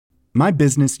My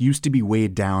business used to be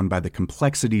weighed down by the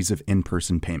complexities of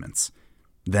in-person payments.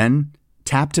 Then,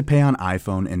 Tap to Pay on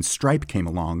iPhone and Stripe came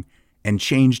along and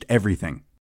changed everything.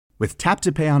 With Tap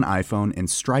to Pay on iPhone and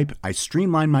Stripe, I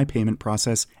streamlined my payment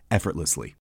process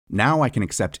effortlessly. Now I can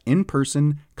accept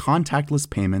in-person, contactless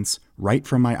payments right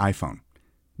from my iPhone.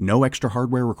 No extra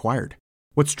hardware required.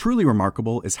 What's truly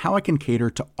remarkable is how I can cater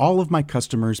to all of my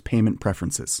customers' payment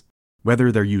preferences.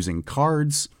 Whether they're using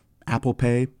cards, Apple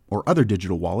Pay, or other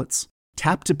digital wallets,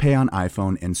 Tap to Pay on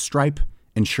iPhone and Stripe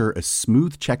ensure a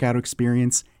smooth checkout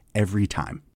experience every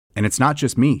time. And it's not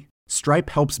just me.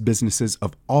 Stripe helps businesses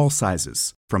of all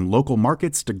sizes, from local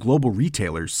markets to global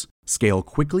retailers, scale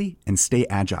quickly and stay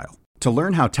agile. To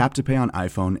learn how Tap to Pay on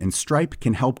iPhone and Stripe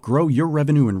can help grow your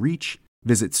revenue and reach,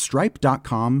 visit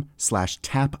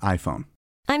stripe.com/tapiphone.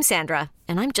 I'm Sandra,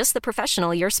 and I'm just the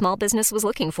professional your small business was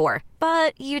looking for.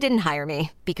 But you didn't hire me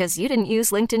because you didn't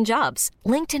use LinkedIn Jobs.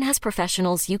 LinkedIn has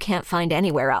professionals you can't find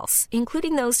anywhere else,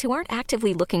 including those who aren't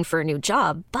actively looking for a new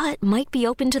job, but might be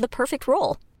open to the perfect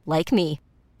role, like me.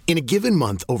 In a given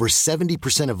month, over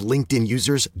 70% of LinkedIn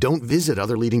users don't visit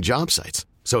other leading job sites.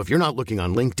 So if you're not looking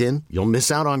on LinkedIn, you'll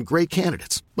miss out on great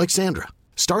candidates like Sandra.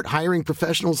 Start hiring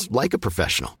professionals like a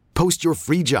professional. Post your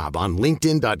free job on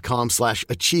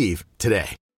linkedin.com/achieve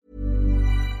today.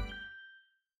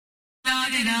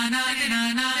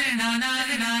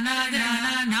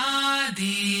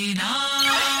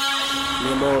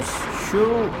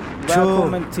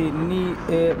 Välkommen till Ni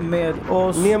är med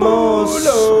oss. Ni är med oss.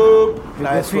 Vi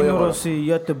befinner oss i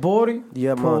Göteborg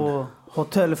på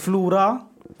Hotel Flora.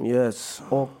 Yes.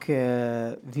 Och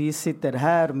vi sitter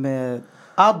här med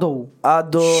Ado.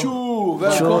 Tjo,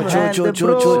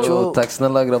 välkommen. Tack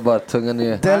snälla grabbar, tunga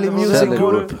ner. Delhi Music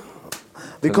Group.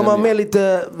 Vi kommer med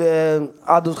lite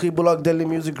Ados skivbolag Delhi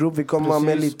Music Group. Vi kommer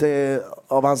med lite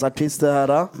av hans artister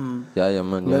här.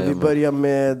 Jajamän. Men vi börjar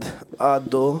med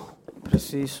Ado.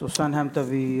 Precis, och sen hämtar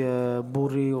vi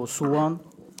Burri och Suan.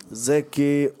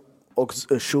 Zeki och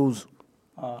Shoes.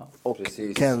 Och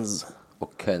precis. Kenz.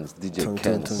 Och Kenz, DJ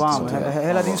Kenz. Bam,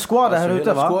 hela din squad är här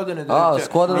ute, va? Squaden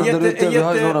är där ute. Vi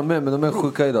har ju några med, men de är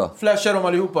sjuka idag. Flashar dem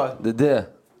allihopa. Det är det.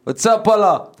 What's up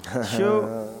alla?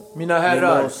 Mina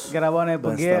herrar. Grabbarna är på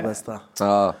G. Bästa.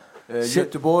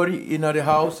 Göteborg innan the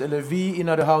house. Eller vi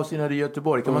innan the house innan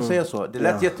Göteborg. Kan man säga så? Det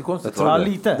lät jättekonstigt. Ja,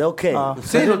 lite. Det är okej.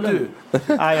 Säg det du.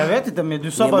 Nej, jag vet inte, men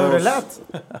du sa bara hur det lät.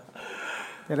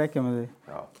 Det räcker med dig.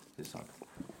 Ja, det är sant.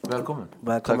 Välkommen.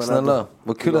 Tack snälla.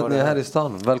 Vad kul att ni är här i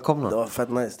stan. Välkomna. Det var fett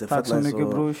nice. Tack så mycket,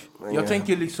 brors. Jag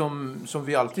tänker liksom som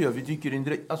vi alltid gör. Vi dyker in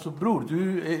direkt. Alltså bror,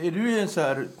 är du en så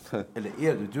här... Eller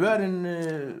är du? Du är en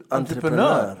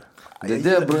entreprenör. Det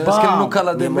är det, bror. Jag skulle nog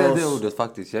kalla det med det ordet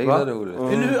faktiskt. Jag gillar det ordet.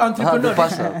 Eller hur?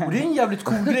 Entreprenör. Och det är en jävligt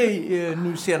cool grej.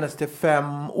 Nu senaste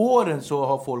 5 åren så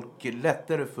har folk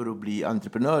lättare för att bli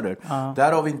entreprenörer.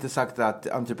 Där har vi inte sagt att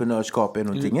entreprenörskap är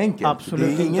någonting enkelt.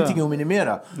 Absolut det är ingenting inte att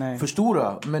minimera. Nej.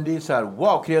 Förstora. Men det är så här,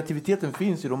 wow, kreativiteten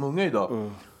finns i de unga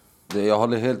idag. Jag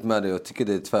håller helt med dig. Jag tycker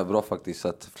det är tvärbra faktiskt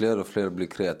att fler och fler blir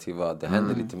kreativa. Det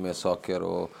händer lite mer saker.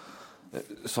 Och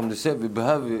som du säger,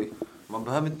 man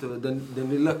behöver inte, den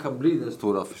lilla kan bli den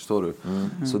stora, förstår du.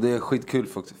 Så det är skitkul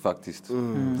faktiskt.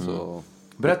 Så.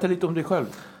 Berätta lite om dig själv.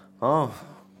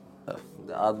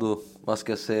 Ado, vad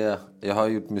ska jag säga? Jag har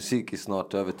gjort musik i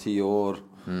snart över 10 år.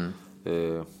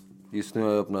 Just nu har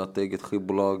jag öppnat ett eget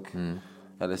skivbolag.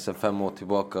 Eller sen 5 år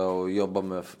tillbaka och jobbar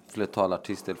med flertal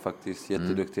artister faktiskt.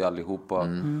 Jätteduktiga allihopa.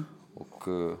 Och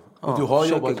du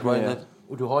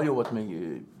har jobbat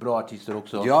med bra artister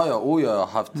också. Jag har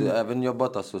haft även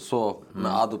jobbat alltså så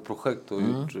med Ado-projekt och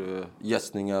gjort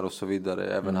gästningar och så vidare.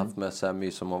 Även haft med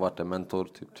Sammy som har varit en mentor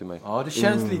typ till mig. Ja, det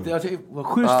känns lite, alltså, vad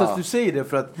schysst att du säger det,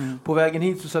 för att på vägen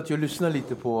hit så satt jag och lyssnade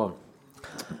lite på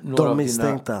några De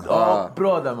misstänkta. Ja,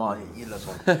 bra där man gillar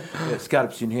sånt.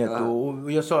 Skarpsynhet.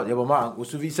 Och jag sa, jag var man. Och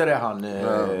så visade han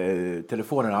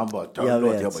telefonen. Han bara, jag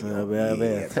vet. Alltså, den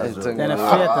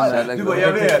är fet. Du bara,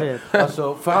 jag vet.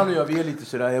 Alltså, för han och jag, vi är lite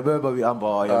sådär. Jag behöver bara, han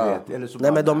bara, jag vet. Eller så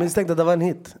nej, men De misstänkta, det var en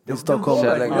hit i Stockholm.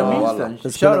 Jag minns den.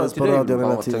 Det spelades på radion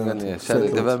hela tiden.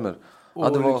 Det värmer. Ja,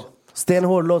 det var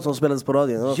stenhård låt som spelades på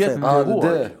radion. Jättehård.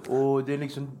 Och det är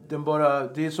liksom,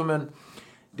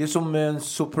 det är som en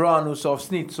Sopranos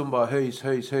avsnitt som bara höjs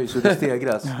och det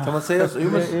stegras. Kan man säga så?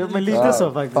 Men lite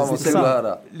så faktiskt.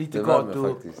 Lite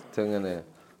gato. Tungan är.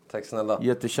 Tack snälla.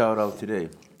 Jätte-shoutout till dig.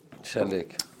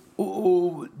 Kärlek.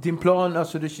 Och din plan,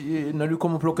 alltså när du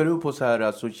kom och plockade upp oss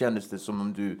här så kändes det som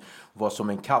om du var som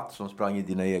en katt som sprang i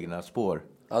dina egna spår.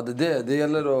 Ja, det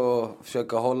gäller att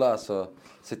försöka hålla, alltså,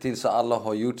 se till så alla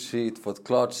har gjort sitt, fått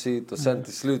klart sitt och sen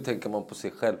till slut tänker man på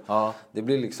sig själv. Det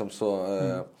blir liksom så.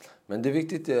 Men det är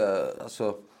viktigt,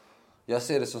 alltså, Jag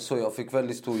ser det som så. Jag fick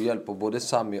väldigt stor hjälp av både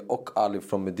Sami och Ali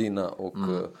från Medina. Och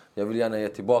jag vill gärna ge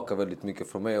tillbaka väldigt mycket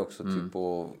från mig också. Typ,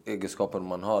 och egenskapen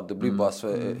man har. Det blir bara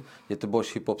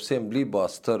Göteborgs hiphop-scen blir bara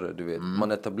större, du vet.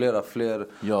 Man etablerar fler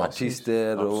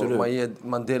artister. Och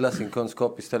man delar sin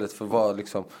kunskap istället för att vara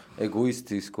liksom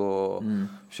egoistisk och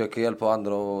försöka hjälpa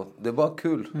andra. Och det är bara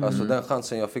kul. Alltså den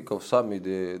chansen jag fick av Sami,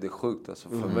 det är sjukt. Alltså,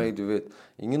 för mig, du vet,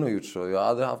 ingen har gjort så. Jag har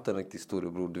aldrig haft en riktigt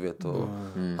storebror, du vet. Och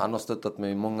han har stöttat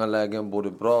mig i många lägen,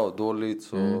 både bra och dåligt.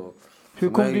 Så hur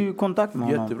kom du i kontakt med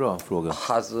honom? Jättebra fråga.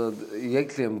 Alltså,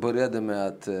 egentligen började med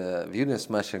att vi gjorde en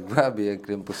smash and grab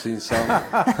egentligen på Synsam.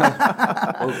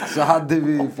 Och så hade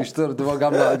vi, förstår du, det var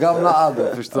gamla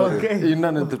Ado, förstår du.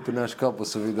 Innan entreprenörskap och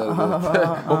så vidare.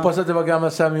 Hoppas att det var gamla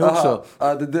Sami också.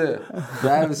 Ja, det.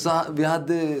 Nej, så, vi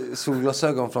hade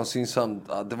solglasögon från Synsam.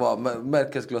 Det var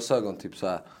märkesglasögon typ så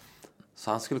här.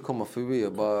 Så han skulle komma förbi.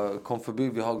 Jag bara, kom förbi,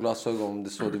 vi har glasögon om det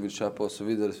är så du vill köpa och så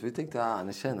vidare. Så vi tänkte,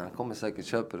 ni känner, han kommer säkert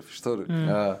köpa det, förstår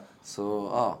du? Så,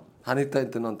 han hittade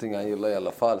inte någonting han gillade i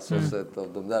alla fall. Så sett av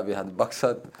de där vi hade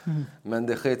baxat. Men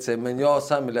det sket sig. Men jag och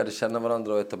Sami lärde känna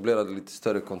varandra och etablerade lite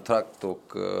större kontrakt.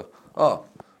 Och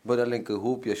började länka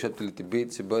ihop. Jag köpte lite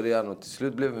beats i början och till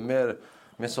slut blev vi mer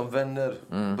som vänner,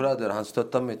 bröder. Han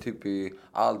stöttade mig typ i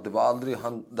allt.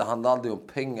 Det handlade aldrig om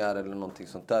pengar eller någonting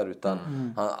sånt där. Utan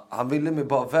han ville mig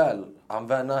bara väl. Han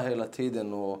värnade hela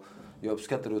tiden och jag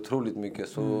uppskattar det otroligt mycket.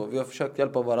 Så vi har försökt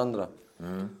hjälpa varandra.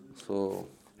 Så...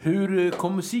 Hur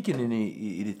kom musiken in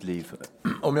i ditt liv?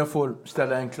 Om jag får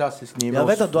ställa en klassisk nivåsfråga. Jag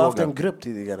vet att du har haft en grupp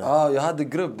tidigare. Ja, jag hade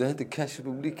grupp. Det hette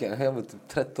Cash-publiken. Jag var typ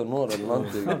 13 år eller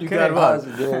någonting. Alltså,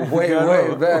 det var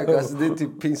way back. Alltså, det är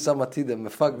typ pinsamma tider.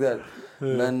 Men fuck that.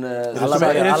 Men är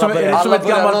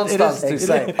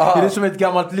det som ett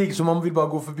gammalt ligg som man vill bara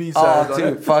gå förbi? Ja,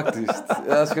 typ faktiskt.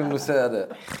 Jag skulle nog säga det.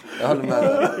 Jag håller med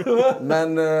dig.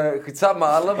 Men skitsamma,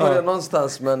 alla börjar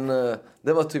någonstans. Men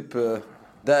det var typ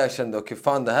där jag kände, okej,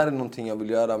 fan, det här är någonting jag vill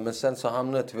göra. Men sen så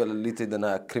hamnade jag tyvärr lite i den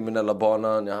här kriminella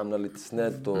banan. Jag hamnade lite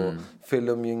snett och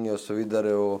filmgänge och så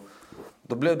vidare. Och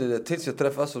då blev det tills jag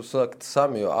träffade som sagt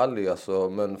Sami och Ali. Alltså,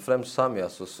 men främst Sami.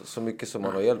 Alltså, så mycket som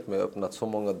han har hjälpt mig. Öppnat så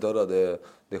många dörrar.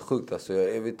 Det är sjukt. Alltså, jag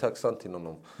är evigt tacksam till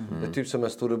honom. Det är typ som en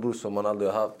storebror som man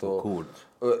aldrig har haft. Och,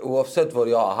 oavsett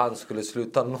vad han skulle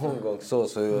sluta någon gång så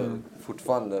jag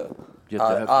fortfarande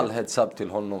all heads up till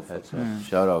honom.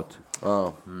 Shoutout.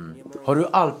 Har du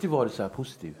alltid varit så här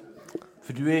positiv?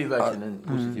 För du är ju verkligen en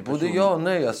positiv person. Både ja och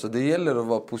nej. Alltså, det gäller att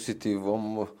vara positiv.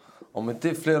 Om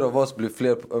inte fler av oss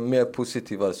blir mer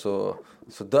positiva så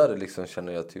dör det liksom,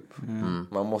 känner jag typ.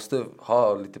 Man måste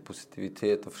ha lite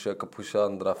positivitet och försöka pusha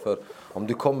andra. För om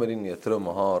du kommer in i ett rum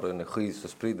och har energi så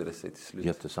sprider det sig till slut.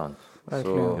 Jättesant.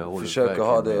 Så försöka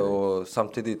ha det och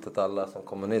samtidigt att alla som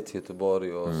kommer ner till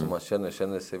Göteborg och som man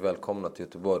känner sig välkomna till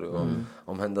Göteborg och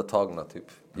omhändertagna typ.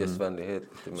 Gästvänlighet.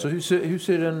 Så hur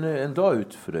ser en dag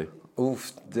ut för dig?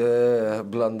 Det är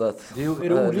blandat. Är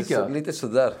det olika? Lite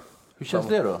sådär. Hur känns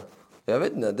det då? Jag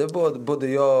vet inte, det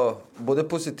är både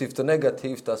positivt och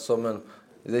negativt alltså, men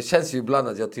det känns ju ibland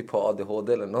att jag typ har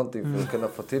ADHD eller någonting för att kunna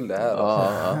få till det här.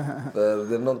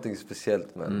 Det är någonting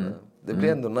speciellt, men det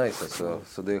blir ändå nice alltså,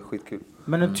 så det är skitkul.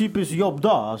 Men en typisk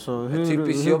jobbdag alltså? En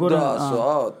typisk jobbdag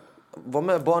alltså, var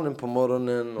med barnen på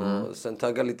morgonen och sen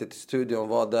tagga lite till studion,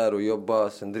 vara där och jobba.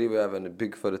 Sen driver jag även ett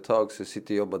byggföretag så jag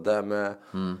sitter och jobbar där med.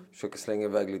 Försöker slänga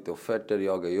iväg lite offerter,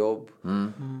 jaga jobb.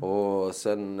 Och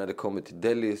sen när det kommer till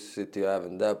Delhi så sitter jag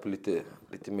även där på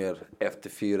lite mer efter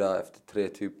 4, efter 3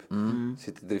 typ.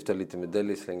 Sitter och driftar lite med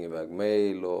Delhi, slänger iväg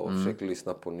mail och försöker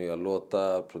lyssna på nya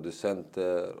låtar,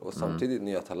 producenter och samtidigt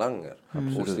nya talanger.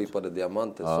 Oslipade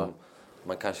diamanter som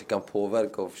man kanske kan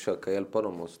påverka och försöka hjälpa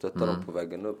dem och stötta dem på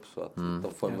vägen upp så att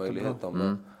de får en möjlighet.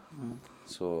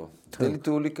 Så det är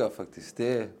lite olika faktiskt.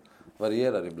 Det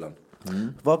varierar ibland.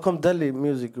 Var kom Delhi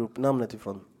Music Group namnet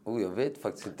ifrån? Jag vet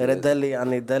faktiskt inte. Är det Delhi? Är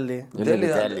ni Delhi?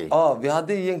 Delhi. Ja, vi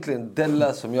hade egentligen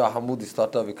Della som jag och Hamoudi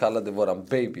startade. Vi kallade våran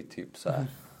baby typ så här.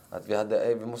 Att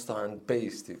vi måste ha en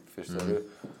base typ, förstår du?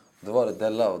 Då var det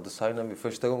Della och då signade vi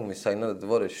första gången vi signade. Då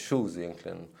var det Shoes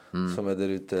egentligen som är där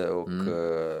ute och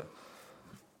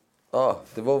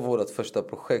det var vårt första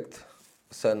projekt.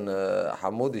 Sen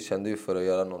Hamoudi kände ju för att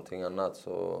göra någonting annat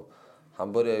så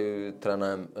han började ju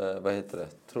träna, vad heter det?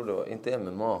 Tror det var, inte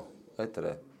MMA, vad heter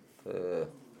det?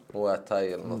 Muay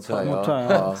Thai eller något sånt.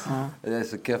 Jag är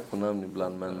så keff på namn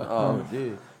ibland, men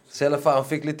så i alla fall han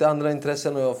fick lite andra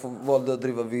intressen och jag valde att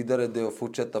driva vidare det och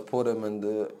fortsätta på det, men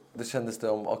det kändes det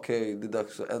om okej, det är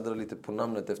dags att ändra lite på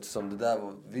namnet eftersom det där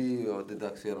var vi och det är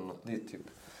dags att göra något nytt typ.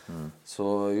 Så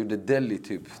jag gjorde Delhi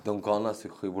typ, de galnaste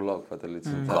skivbolag för att det är lite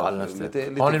sånt här.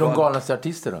 Lite har ni de galnaste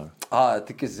artister då? Jag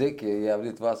tycker Zeki är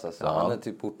jävligt vass alltså. Han är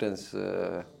typ ortens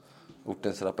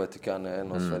Ortens rappare tycker han är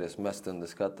en av Sveriges mest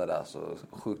underskattade. Alltså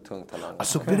sjukt tung talang.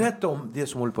 Alltså berätta om det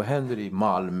som håller på att hända i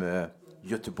Malmö,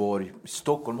 Göteborg,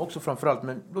 Stockholm också framförallt.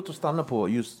 Men låt oss stanna på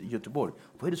just Göteborg.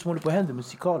 Vad är det som håller på att hända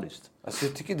musikaliskt? Alltså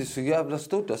jag tycker det är så jävla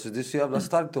stort. Alltså det är så jävla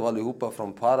starkt av allihopa.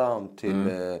 Från Param till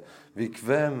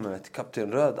Vikvem, till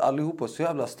Kapten Röd. Allihopa så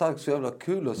jävla starkt, så jävla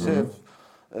kul att se.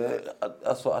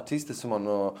 Alltså artister som man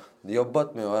har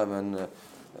jobbat med och även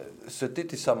suttit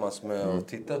tillsammans med och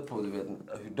tittat på, du vet,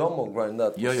 hur de har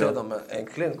grindat. Och se dem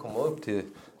äntligen komma upp till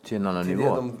en annan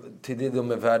nivå. Till det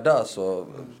de är värda. Så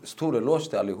stor eloge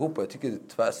till allihopa. Jag tycker det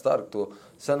är tvärstarkt. Och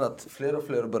sen att fler och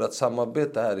fler har börjat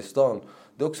samarbeta här i stan.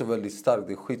 Det är också väldigt starkt.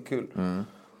 Det är skitkul.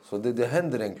 Så det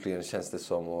händer egentligen, känns det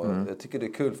som. Och jag tycker det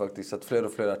är kul faktiskt att fler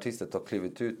och fler artister har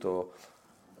klivit ut. Och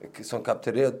som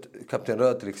Kapten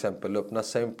Röd till exempel öppnar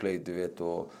Sameplay, du vet.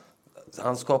 Och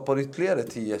han skapar ytterligare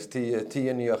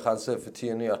 10 nya chanser för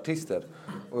 10 nya artister.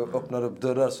 Och öppnar upp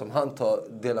dörrar som han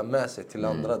delar med sig till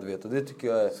andra, du vet. Och det tycker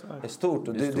jag är stort.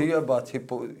 Och det gör bara att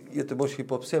Göteborgs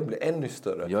hiphop-scen blir ännu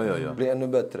större. Blir ännu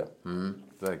bättre.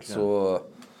 Verkligen. Så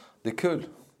det är kul.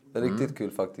 Det är riktigt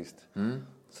kul faktiskt.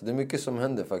 Så det är mycket som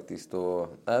händer faktiskt. Och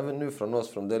även nu från oss,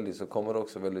 från Delhi, så kommer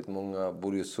också väldigt många.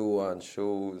 Burjusuan,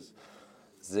 shows,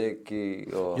 Zeki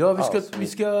och... Ja, vi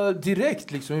ska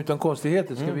direkt liksom utan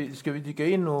konstigheter. Ska vi dyka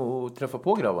in och träffa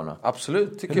på grabbarna?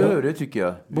 Absolut, tycker jag. Det tycker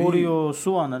jag.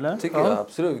 Burjusuan, eller? Tycker jag,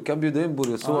 absolut. Vi kan bjuda in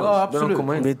Burjusuan. Ja,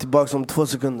 absolut. Vi är tillbaka om 2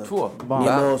 sekunder. 2.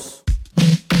 Niemos.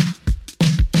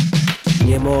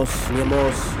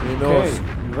 Okej,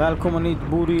 välkommen hit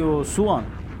Burjusuan.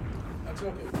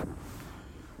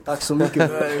 Tack så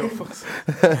mycket.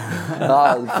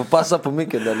 Ja, du får passa på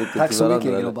micken där lite. Tack så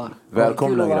mycket, grabbar.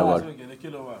 Välkomna, grabbar. Det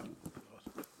är kul att vara här.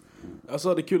 Jag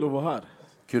sa det är kul att vara här.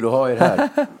 Kul att ha er här.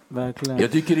 Verkligen.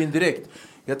 Jag dyker in direkt.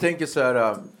 Jag tänker så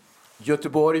här,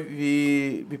 Göteborg,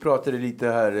 vi pratade lite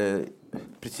här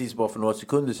precis bara för några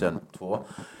sekunder sedan, 2.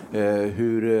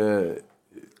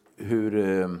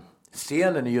 Hur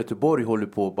scenen i Göteborg håller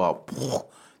på bara...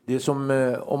 Det är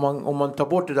som, om man tar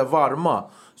bort det där varma,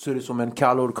 så är det som en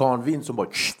kall orkanvind som bara...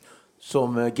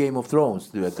 Som Game of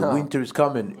Thrones, du vet. The winter is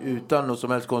coming, utan något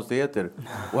som helst konstigheter.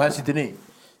 Och här sitter ni.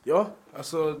 Ja,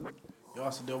 alltså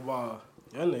det var bara...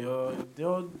 Jag vet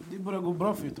inte, det börjar gå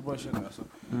bra för Göteborg, känner jag. Alltså.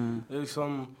 Det är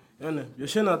liksom... Jag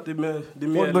känner att det är mer...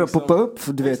 Folk börjar poppa upp,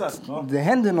 du vet. Exakt, ja. Det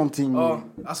händer någonting. Ja,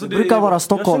 alltså det brukar vara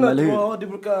Stockholm, eller hur? Ja, det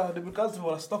brukar alltid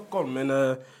vara Stockholm,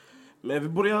 men vi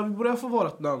börjar få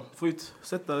vårt namn. Få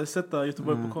sätta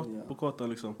Göteborg på kartan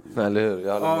liksom. Eller hur?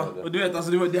 Ja, och du vet,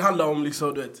 alltså, det handlar om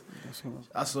liksom, du vet,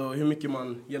 alltså hur mycket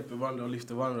man hjälper varandra och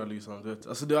lyfter varandra liksom, du vet.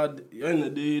 Alltså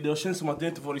det känns som att det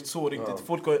inte varit så riktigt.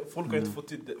 Folk har inte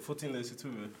fått in det i sitt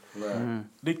huvud.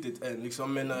 Riktigt än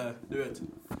liksom, men du vet.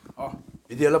 Ja.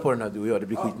 Vi delar på den här, du och jag, det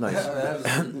blir skitnice.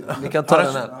 Ni kan ta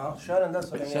den här. Ja, kör den där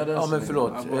så länge. Ja, men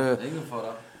förlåt. Ingen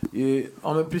fara.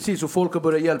 Ja, men precis, och folk har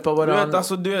börjat hjälpa varandra.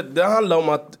 Du vet, det handlar om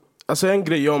att, alltså en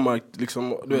grej jag märkt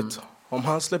liksom, du vet, om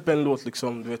han släpper en låt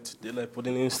liksom, du vet, delar på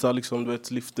din Insta liksom, du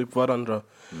vet, lyfter upp varandra.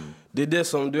 Det är det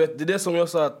som, du vet, det är det som jag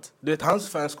sa att, du vet, hans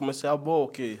fans kommer säga,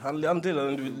 okej, han delar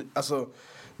den, alltså,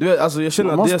 du vet, alltså jag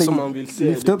känner att det är som man vill se.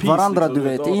 Lyfta upp varandra, liksom, du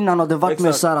vet. Innan har det varit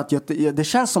mer så här att det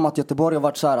känns som att Göteborg har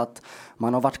varit så här att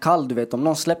man har varit kall, du vet. Om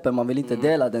någon släpper, man vill inte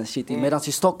dela den shit. Medan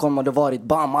i Stockholm har det varit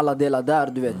bam, alla delar där,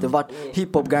 du vet. Det har varit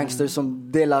hiphop-gangster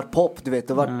som delar pop, du vet.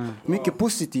 Det har varit mycket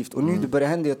positivt. Och nu det börjar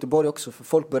hända i Göteborg också, för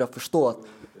folk börjar förstå att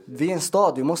vi är en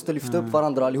stad, vi måste lyfta upp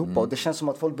varandra allihopa. Och det känns som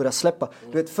att folk börjar släppa.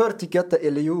 Du vet, förr tycker jag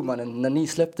att LU, mannen, när ni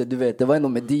släppte, du vet, det var ändå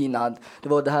Medina, det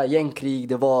var det här gängkrig,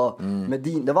 det var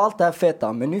Medina, det var allt det här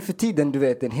feta. Men nu för tiden, du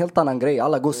vet, en helt annan grej.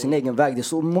 Alla går sin egen väg, det är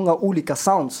så många olika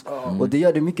sounds. Och det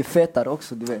gör det mycket fetare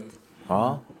också, du vet.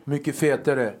 Ja, mycket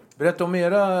fetare. Berätta om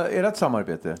ert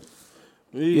samarbete.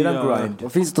 Eran grind.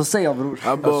 Vad finns det att säga, bror?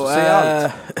 Alltså, säg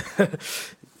allt.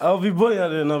 Ja, vi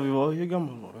började när vi var, hur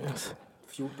gamla var vi?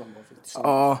 14 var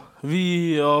Ja,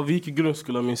 vi gick i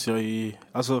grundskolan, minns jag,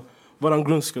 alltså våran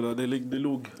grundskola, det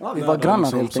låg. Ja, vi var grannar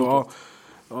liksom, helt enkelt.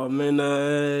 Ja, men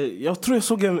jag tror jag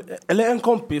såg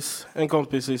en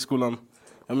kompis i skolan.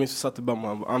 Jag minns att satt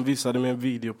han visade mig en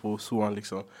video på Suan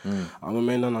liksom. Han var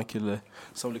med en annan kille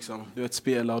som liksom, du vet,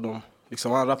 spelade och de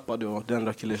liksom, han rappade och den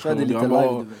andra killen körde lite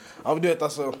live. Ja, du vet,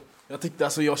 alltså jag tyckte,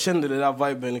 alltså jag kände det där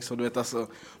viben liksom, du vet, alltså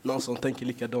någon som tänker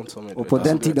likadant som mig. Och på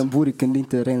den tiden Bori kunde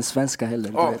inte ren svenska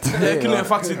heller, ja, du vet. Det kunde jag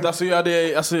faktiskt inte, alltså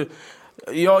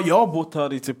jag har bott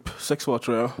här i typ 6 år,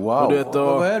 tror jag. Wow, och du vet,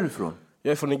 var är du ifrån?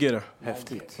 Jag är från Nigeria.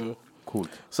 Häftigt. Coolt.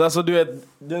 Så alltså du vet,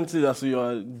 den tiden, alltså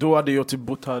då hade jag typ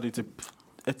bott här i typ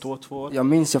 1 år, 2 år. Jag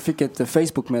minns, jag fick ett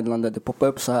Facebook-meddelande, det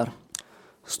poppade upp så här.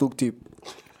 Stod typ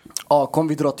kom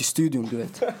vi dra till studion, du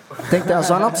vet. Tänkte,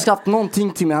 alltså, han har inte sagt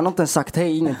någonting till mig. Han har inte ens sagt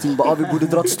hej, ingenting. Bara, vi borde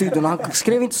dra till studion. Han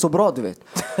skrev inte så bra, du vet.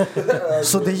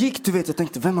 Så det gick, du vet. Jag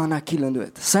tänkte, vem är den här killen, du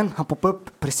vet. Sen han poppade upp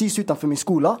precis utanför min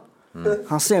skola.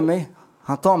 Han ser mig.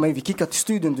 Han tar mig, vi kickar till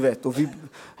studion, du vet. Och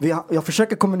jag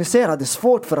försöker kommunicera, det är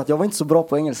svårt för att jag var inte så bra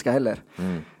på engelska heller.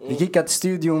 Vi kickade till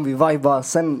studion, vi vibade.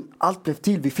 Sen allt blev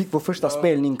till, vi fick vår första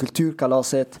spelning,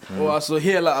 kulturkalaset. Och alltså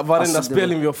varenda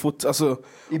spelning vi har fått, alltså.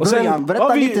 I början,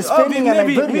 berätta lite spelningarna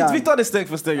i början. Vi tar det steg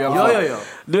för steg. Ja.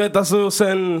 Du vet, alltså,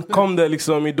 sen kom det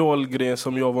liksom Idol-grejen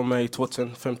som jag var med i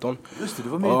 2015. Just det, du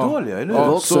var med i Idol, ja, eller? Det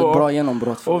var också ett bra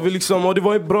genombrott för oss. Och det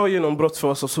var ett bra genombrott för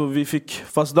oss. Alltså,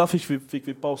 fast där fick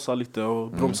vi pausa lite och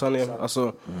bromsa ner,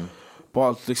 alltså, på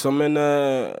allt liksom. Men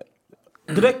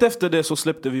direkt efter det så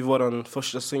släppte vi våran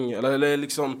första singel. Eller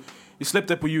liksom, vi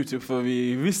släppte på YouTube för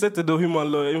vi visste inte då hur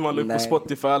man la upp på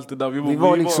Spotify och allt det där.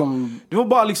 Det var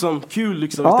bara liksom kul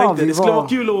liksom. Vi tänkte det skulle vara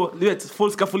kul och du vet,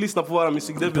 folk ska få lyssna på våra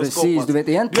musik. Det precis, du vet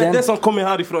egentligen. Det som kommer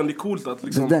härifrån, det är coolt att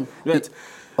liksom, du vet.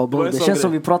 Det känns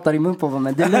som vi pratar i mun på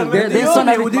men det är sån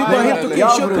här.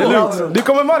 Det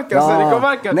kommer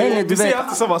märkas. Nej, vi ser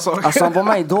alltid samma sak. Alltså han var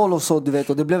med i Idol och så, du vet.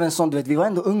 Och det blev en sån, du vet. Vi var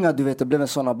ändå unga, du vet. Det blev en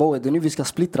sån här det är nu vi ska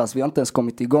splittras. Vi har inte ens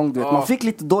kommit igång, du vet. Man fick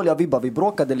lite dåliga vibbar. Vi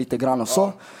bråkade lite grann och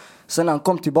så. Sen när han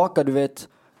kom tillbaka, du vet.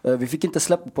 Vi fick inte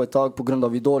släppa på ett tag på grund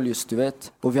av Idol just, du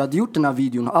vet. Och vi hade gjort den här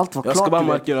videon, allt var klart. Jag ska bara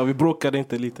markera, vi bråkade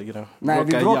inte lite grann. Nej,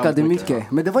 vi bråkade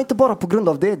mycket. Men det var inte bara på grund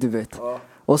av det, du vet.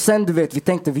 Och sen, du vet, vi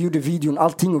tänkte, vi gjorde videon,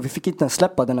 allting. Och vi fick inte ens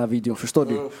släppa den här videon, förstår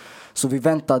du? Så vi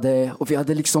väntade och vi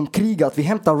hade liksom krigat. Vi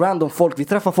hämtade random folk, vi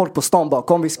träffade folk på stan bara,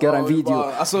 kom vi ska göra en video.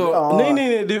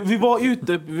 Nej, vi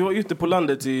var ute på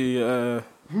landet i...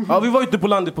 vi var ute på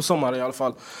landet på sommaren i alla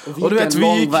fall. Och du vet,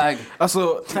 vi gick,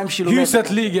 alltså,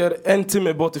 huset ligger 1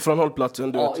 timme bort ifrån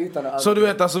hållplatsen, du vet. Så du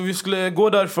vet, alltså, vi skulle gå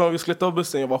därifrån, vi skulle ta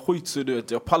bussen. Jag var skitsur, du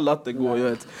vet, jag pallade inte gå, du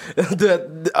vet.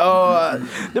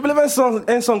 Det blev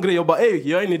en sån grej, jag bara,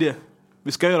 jag har en idé.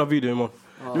 Vi ska göra video imorgon.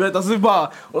 Du vet, alltså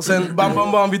bara, och sen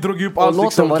bam, vi drog upp allt, och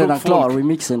liksom, låten var redan klar,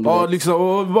 remixen, liksom,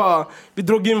 och bara, vi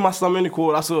drog in massa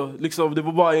människor, alltså, liksom, det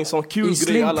var bara en sån kul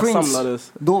grej, alla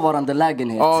samlades. Dåvarande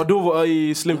lägenhet. Ja, då var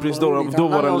i Slim Prince,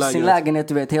 dåvarande lägenhet. Sin lägenhet,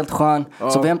 du vet, helt skön.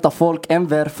 Så vi hämtade folk,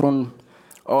 Enver från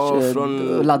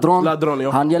Ladron.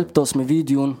 Han hjälpte oss med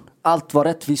videon. Allt var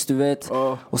rättvist, du vet.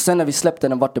 Och sen när vi släppte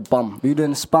den var det bam. Vi gjorde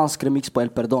en spansk remix på El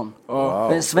Perdón.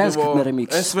 En svensk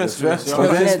remix. En svensk.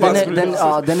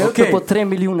 Den är uppe på 3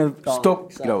 miljoner.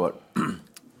 Stopp, grabbar.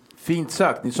 Fint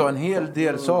sagt, ni sa en hel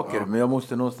del saker. Men jag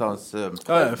måste någonstans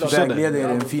vägleda er,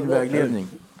 en fin vägledning.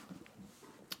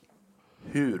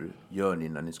 Hur gör ni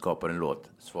när ni skapar en låt?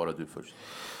 Svarar du först.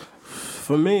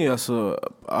 För mig, alltså...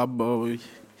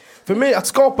 För mig, att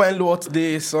skapa en låt,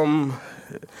 det är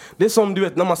som du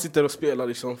vet, när man sitter och spelar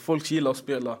liksom. Folk gillar att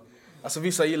spela. Alltså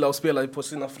vissa gillar att spela på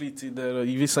sina fritider.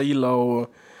 Vissa gillar att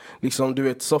liksom, du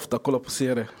vet, softa, kolla på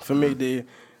serier. För mig det är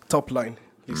topline.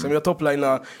 Liksom,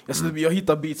 jag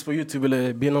hittar beats på YouTube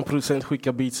eller ber någon producent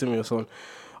skicka beats till mig och sånt.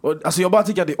 Och alltså jag bara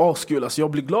tycker att det är askul. Alltså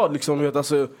jag blir glad liksom, du vet,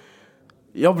 alltså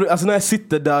när jag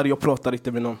sitter där, jag pratar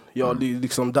inte med någon. Jag är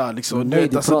liksom där liksom. Nej,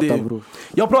 du alltså, pratar, bror.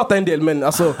 Jag pratar en del, men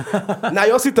alltså när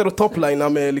jag sitter och toplinar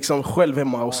med liksom själv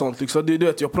hemma och sånt liksom, du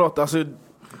vet, jag pratar, alltså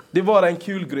det var en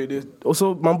kul grej. Och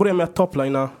så man börjar med att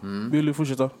toplina. Vill du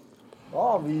fortsätta?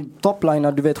 Ja, vi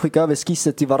toplinar, du vet, skickar över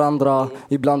skisser till varandra.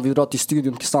 Ibland vi drar till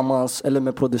studion tillsammans eller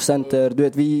med producenter. Du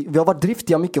vet, vi har varit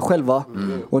driftiga mycket själva.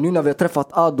 Och nu när vi har träffat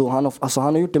Ado, han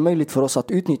har gjort det möjligt för oss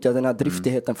att utnyttja den här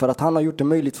driftigheten. För att han har gjort det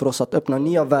möjligt för oss att öppna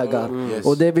nya vägar.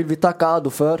 Och det vill vi tacka Ado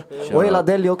för. Och hela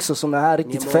Delhi också som är här,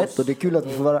 riktigt fett. Och det är kul att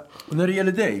vi får vara... Och när det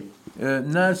gäller dig,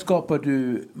 när skapar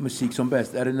du musik som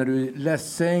bäst? Är det när du är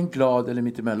ledsen, glad eller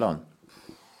mittemellan?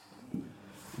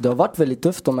 Det har varit väldigt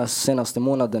tufft de här senaste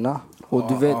månaderna. Och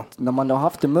du vet, när man har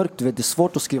haft det mörkt, du vet, det är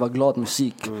svårt att skriva glad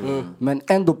musik. Men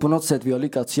ändå på något sätt vi har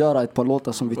lyckats göra ett par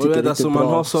låtar som vi tycker är riktigt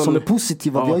bra. Som är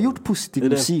positiva, vi har gjort positiv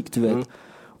musik, du vet.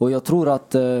 Och jag tror att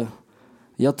det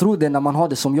när man har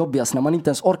det som jobbigast, när man inte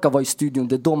ens orkar vara i studion,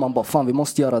 det är då man bara, fan vi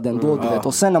måste göra den då, du vet.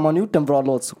 Och sen när man har gjort en bra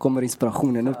låt så kommer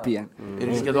inspirationen upp igen. Är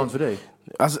det likadant för dig?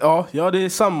 Alltså, ja, det är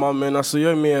samma, men alltså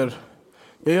jag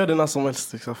gör det när som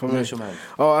helst liksom, för mig.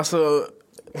 Ja, alltså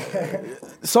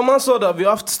som man sa där, vi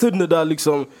har haft stunder där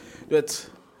liksom, du vet,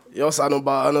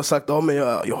 han har sagt, men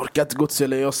jag orkar inte gå till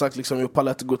studier. Jag har sagt liksom, jag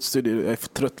pallar inte gå till studier, jag är för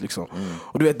trött liksom.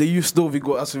 Och du vet, det är just då vi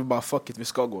går, alltså vi bara fuck it, vi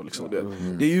ska gå liksom, du vet.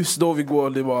 Det är just då vi går,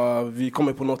 det bara, vi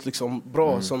kommer på något liksom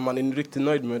bra som man är riktigt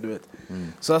nöjd med, du vet.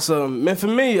 Så alltså, men för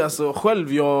mig alltså,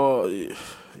 själv,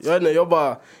 jag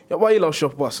bara gillar att köra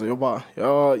på, alltså.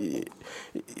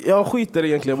 Jag skiter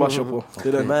egentligen, bara köra på.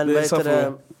 Men vet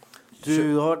du,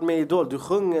 Du har varit med i Idol, du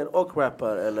sjunger och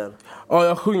rappar eller? Ja,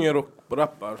 jag sjunger och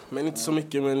rappar, men inte så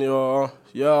mycket. Men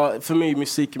för mig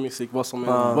musik är musik,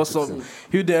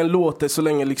 hur det än låter så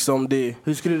länge liksom det.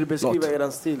 Hur skulle du beskriva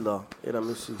eran stil då? Eran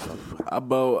musik?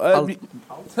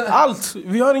 Allt.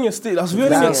 Vi har ingen stil. Alltså vi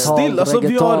har ingen stil. Alltså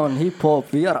vi har hiphop,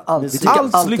 vi gör allt.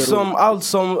 Allt liksom,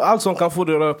 allt som kan få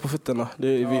dig att röra på fötterna. Det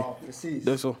är vi. Ja, precis.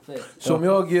 Det är så. Så om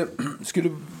jag skulle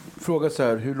fråga så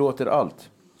här, hur låter allt?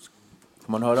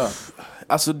 Får man höra?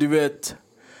 Alltså du vet.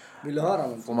 Vill du höra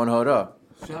något? Får man höra?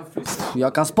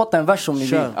 Jag kan spotta en vers om ni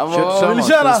vill. Vill du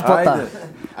köra? Spotta.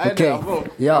 Okej,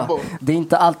 ja. Det är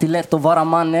inte alltid lätt att vara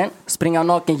mannen. Springa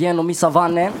naken genom i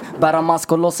savannen. Bära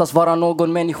mask och låtsas vara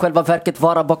någon, men i själva verket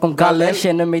vara bakom gallen.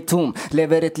 Känner mig tom,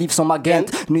 lever ett liv som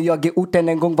agent. Nu jag är orten,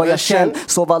 en gång var jag känd.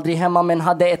 Sov aldrig hemma men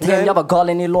hade ett hem. Jag var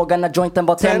galen i lågan när jointen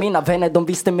var tänd. Mina vänner, de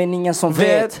visste men ingen som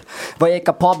vet vad jag är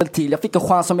kapabel till. Jag fick en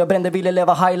chans som jag brände, ville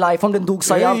leva high life. Om den dog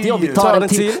sa jag alltid, och vi tar den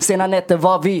till. Sena nätter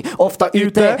var vi ofta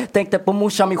ute. Tänkte på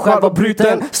morsan, min själ var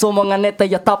bruten. Så många nätter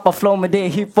jag tappar flow med det.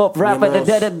 Hiphop, rapper,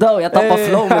 det där då. Jag tappar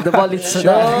flow men det var lite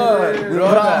sådär.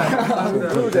 Bra.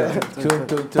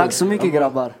 Tack så mycket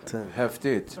grabbar.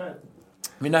 Häftigt.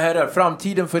 Mina herrar,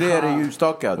 framtiden för er är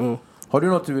ljusstakad. Har du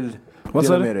något du vill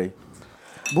dela med dig?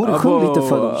 Borde sjung lite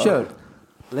för dem. Kör.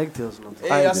 Lägg till oss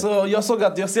något. Alltså,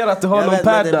 jag ser att du har någon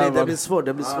pad där. Det blir svårt.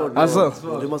 Alltså.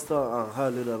 Du måste ha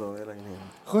hörlurar och hela grejen.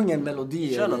 Sjung en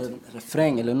melodi eller en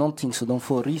refräng eller någonting så de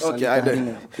får rysa lite här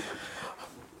inne.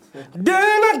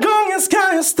 Denna gången ska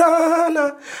jag stanna,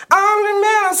 aldrig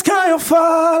mer ska jag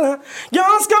falla.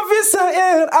 Jag ska visa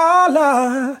er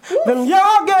alla vem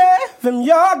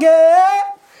jag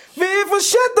är. Vi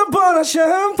fortsätter bara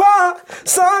kämpa,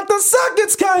 sakta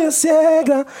säkert ska jag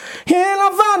segra. Hela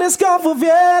världen ska få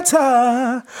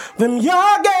veta vem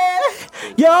jag är.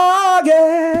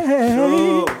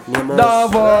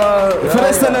 Det var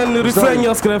förresten en refräng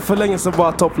jag skrev för länge sedan,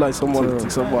 bara topline som vanligt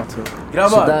liksom.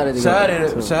 Grabbar, så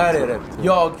här är det.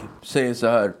 Jag säger så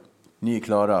här, ni är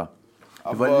klara.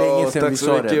 Det var länge sedan vi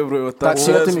sa det. Tack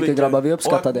så jättemycket grabbar, vi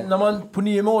uppskattar det. När man på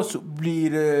 9 mås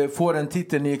får en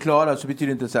titel, ni är klara, så betyder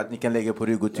det inte så att ni kan lägga på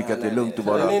rygg och tycka att det är lugnt och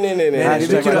bara. Nej. Det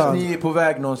betyder att ni är på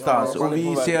väg någonstans. Och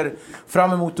vi ser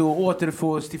fram emot att åter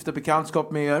få stifta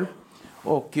bekantskap med er.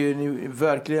 Och ni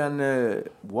verkligen,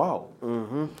 wow.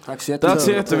 Tack så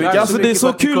jättemycket. Alltså det är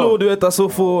så kul att du vet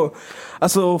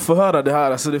få höra det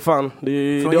här. Alltså det är fan, det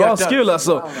är askul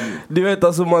alltså. Du vet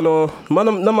alltså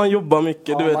när man jobbar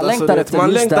mycket, du vet alltså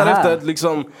man längtar efter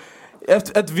liksom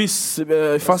ett visst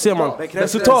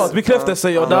resultat, bekräftar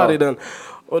sig jag där i den.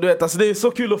 Och du vet alltså det är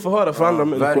så kul att få höra från andra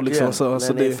människor liksom så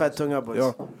alltså det är fett tunga boys.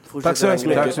 Tack så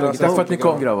mycket. Tack för att ni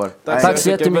kom grabbar. Tack så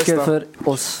jättemycket för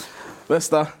oss.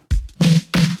 Bästa.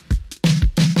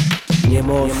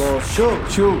 Nemos.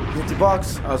 Tjo. Vi är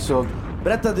tillbaks. Alltså,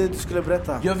 berätta det du skulle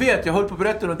berätta. Jag vet, jag höll på att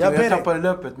berätta någonting och jag tappade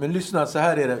löpet. Men lyssna, så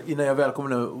här är det innan jag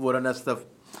välkomnar våra nästa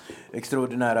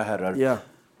extraordinära herrar. Yeah.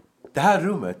 Det här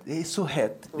rummet, det är så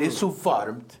hett, det är så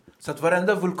varmt. Så att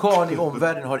varenda vulkan i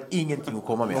omvärlden har ingenting att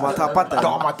komma med. De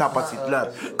har tappat sitt löp.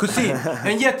 Kusin,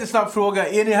 en jättesnabb fråga.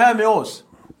 Är ni här med oss?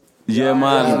 Ja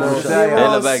man,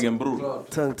 hela vägen bror.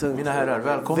 Tung. Mina herrar,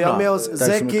 välkomna. Vi har med oss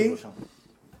Zeki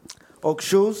och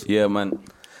Shoes. Ja man.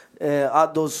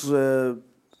 Addos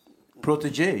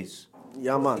Protégés.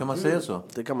 Ja man. Kan man säga så?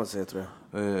 Det kan man säga tror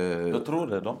jag. Jag tror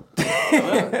det då.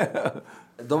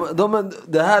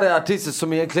 Det här är artister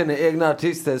som egentligen är egna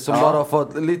artister som bara har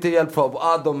fått lite hjälp från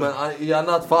Adam, men i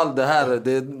annat fall det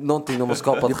är någonting de har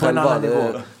skapat själva. Det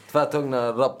är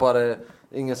tvärtugna rappare,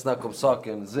 ingen snack om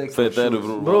saken. Fett är du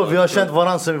bror, vi har känt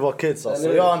varandra sedan vi var kids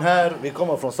alltså. Jag är här, vi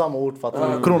kommer från samma ort för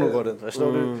att Kronogården,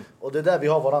 förstår du? Och det är där vi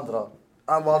har varandra.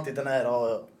 Han var alltid den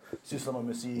här sysslar med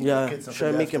musik.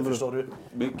 Kör micken bror. Förstår du?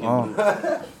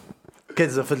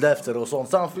 Kidsen följde efter och sånt.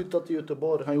 Så han flyttade till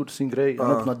Göteborg, han gjorde sin grej.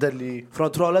 Han öppnade Delhi.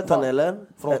 Från Trollhättan eller?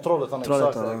 Från Trollhättan,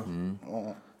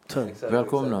 exakt.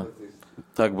 Välkomna.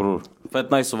 Tack bror.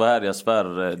 Fett nice att vara här, jag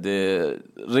svär. Det är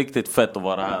riktigt fett att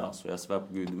vara här alltså. Jag svär på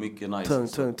Gud, mycket nice.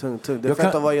 Tung. Det är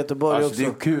fett att vara i Göteborg alltså, också. Det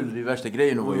är kul, det är värsta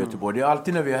grejen att vara i Göteborg. Det är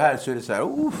alltid när vi är här så är det så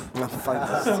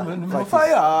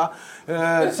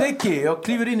här, Zeki, jag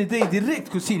kliver in i dig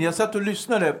direkt kusin. Jag satt och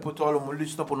lyssnade på tal om att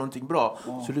lyssna på någonting bra.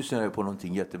 Så lyssnade jag på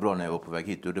någonting jättebra när jag var på väg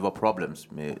hit. Och det var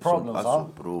Problems med alltså,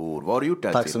 bror, vad har du gjort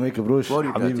där? Tack så mycket bror. Vad har du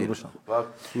gjort där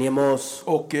till? Nemos.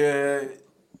 Och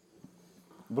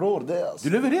bror, det är alltså.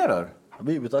 Du levererar.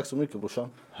 Habibi, tack så mycket brorsan.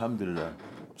 Alhamdulillah.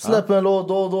 Släpp en låt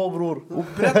då bror. Och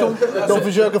berätta om, de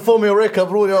försöker få mig att räcka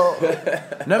bror.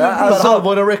 Nej men alltså,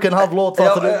 halvår jag räcker en halv låt.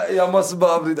 Jag måste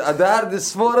bara avbryta. Det här är det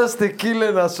svåraste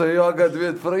killen alltså jag du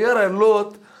vet. För att göra en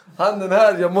låt Han den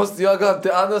här, jag måste jaga han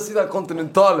till andra sidan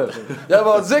kontinentalen. Jag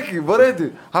bara, Zeki, var är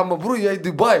du? Han bara, bror jag är i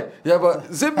Dubai. Jag bara,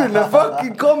 Zebbi, när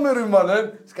fucking kommer du mannen?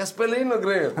 Ska jag spela in och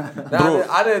grejer?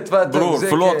 Bror,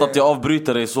 förlåt att jag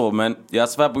avbryter dig så, men jag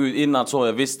svär på Gud, innan så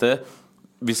jag visste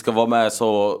vi ska vara med så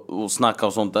och snacka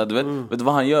och sånt där. Vet du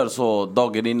vad han gör så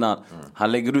dagen innan?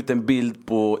 Han lägger ut en bild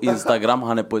på Instagram,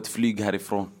 han är på ett flyg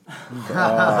härifrån.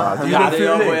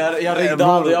 Jag ringde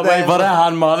aldrig, jag bara, var är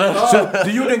han mannen?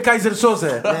 Du gjorde en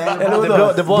Kaisersåse.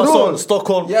 Det var så,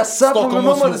 Stockholm. Jag sa på min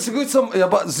mamma, det såg ut som, jag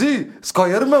bara,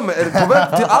 skojar du med mig? Är du på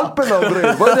väg till Alperna och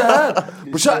grejer? Vad är det här?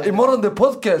 Brorsan, imorgon det är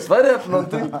podcast, vad är det här för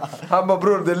någonting? Han bara,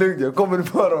 bror det är lugnt, jag kommer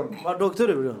imorgon. Vart åkte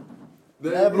du bror?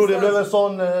 Nej bror, det blev en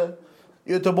sån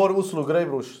Göteborg-Oslo-grej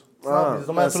brors.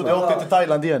 De här trodde jag åkte till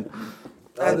Thailand igen.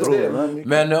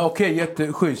 Men okej,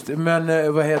 jätteschysst.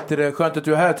 Men vad heter det? Skönt att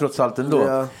du är här trots allt ändå.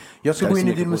 Ja. Jag ska gå in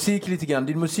i din musik lite grann.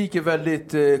 Din musik är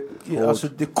väldigt alltså,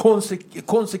 det är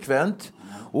konsekvent.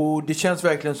 Och det känns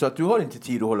verkligen så att du har inte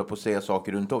tid att hålla på och säga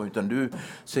saker runt om. Utan du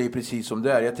säger precis som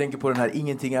det är. Jag tänker på den här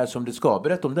Ingenting är som det ska.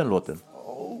 Berätta om den låten.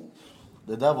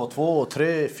 Det där var 2,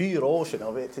 3, 4 år sedan.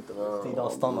 Jag vet inte. Tiden har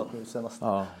stannat nu senast.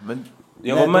 Ja, men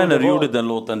jag var med när du gjorde den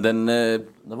låten. Det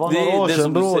var några år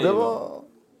sedan bror. Det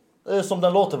var som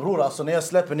den låter bror. Alltså när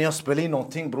jag spelar in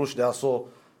någonting brors. Det är alltså...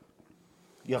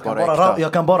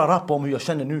 Jag kan bara rappa om hur jag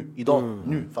känner nu, idag,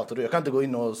 nu, fattar du? Jag kan inte gå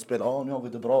in och spela, nu har vi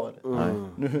det bra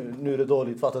nu är det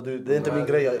dåligt, fattar du? Det är inte min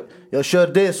grej. Jag kör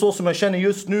det så som jag känner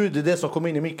just nu, det är det som kommer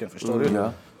in i micken, förstår du?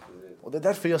 Ja. Och det är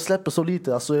därför jag släpper så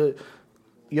lite, alltså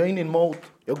jag är inne i en mode,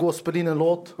 jag går och spelar in en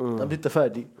låt, den blir inte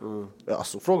färdig. Ja,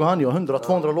 alltså fråga han, jag har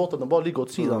 100-200 låtar, den bara ligger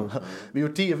åt sidan. Vi har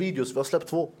 10 videos, vi har släppt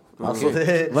 2. Alltså,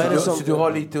 vad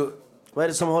är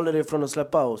det som håller dig från att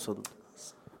släppa och sånt?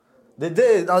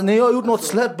 Alltså, när jag har gjort något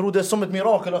släpp bror, det är som ett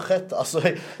mirakel har skett. Alltså,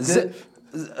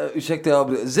 ursäkta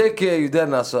jag Zeki är ju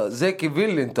den alltså. Zeki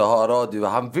vill inte ha radio,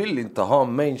 han vill inte ha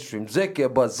mainstream. Zeki är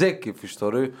bara Zeki,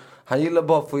 förstår du? Han gillar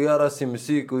bara att få göra sin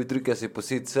musik och uttrycka sig på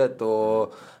sitt sätt.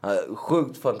 Och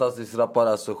sjukt fantastisk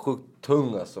rappare, alltså sjukt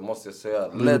tung alltså, måste jag säga.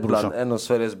 Led bland en av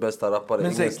Sveriges bästa rappare,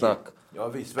 ingen Zeki, snack. Ja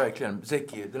visst, verkligen.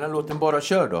 Zeki, den här låten Bara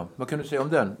kör då. Vad kan du säga om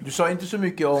den? Du sa inte så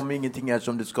mycket om Ingenting är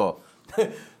som det ska.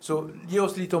 Så ge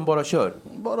oss lite om Bara kör.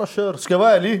 Bara kör, ska jag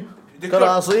vara ärlig?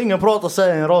 Alltså ingen pratar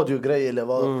sig en radiogrej eller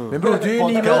vad. Men bror, du är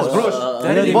ny med oss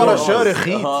bror. Bara kör är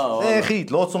skit. Det är en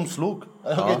skitlåt som slog.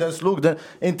 Okej, den slog.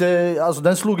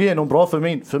 Den slog igenom bra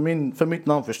för mitt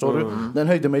namn, förstår du? Den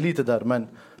höjde mig lite där, men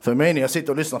för mig när jag sitter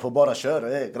och lyssnar på Bara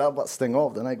kör, grabbar, stäng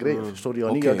av den här grejen, förstår du? Jag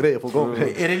har nya grejer på gång.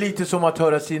 Är det lite som att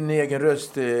höra sin egen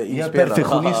röst inspelad? Jag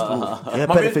är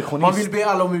perfektionist, bror. Man vill be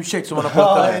alla om ursäkt som man har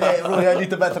pratat med. Nej, bror, jag är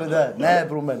lite bättre där. Nej,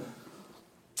 bror, men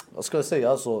vad ska jag säga,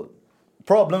 alltså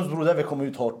Problems bror, där vi kommer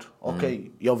ut hårt.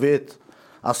 Okej, jag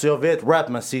vet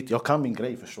rapmässigt, jag kan min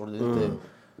grej, förstår du?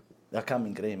 Jag kan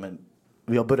min grej, men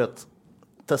vi har börjat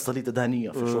testa lite det här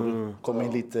nya, förstår du? Kommer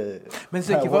in lite. Men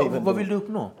Zeki, vad vill du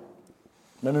uppnå?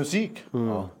 Med musik?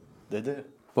 Ja, det är det.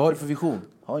 Vad har du för vision?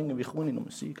 Jag har ingen vision inom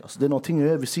musik. Alltså, det är någonting jag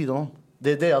gör vid sidan om.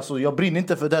 Det är det, alltså, jag brinner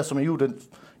inte för det som jag gjorde.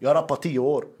 Jag har rappat 10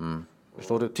 år.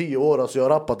 Förstår du? 10 år, alltså jag har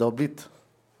rappat, det har blivit.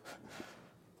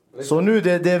 Så nu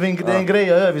det är en grej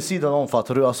jag gör vid sidan om,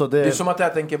 fattar du? Alltså, det är som att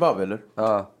äta en kebab, eller?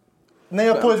 Ja. När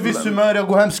jag är på ett visst humör, jag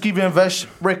går hem, skriver en vers,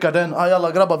 breakar den.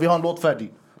 Alla grabbar, vi har en låt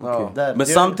färdig. Okay. Men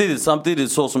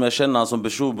samtidigt så som jag känner han som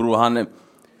person, bror,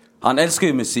 han älskar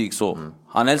ju musik så.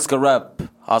 Han älskar rap.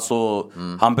 Alltså,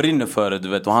 han brinner för det, du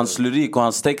vet. Och hans lyrik och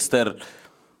hans texter,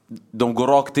 de går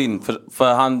rakt in.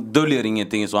 För han döljer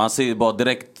ingenting så. Han säger bara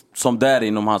direkt som där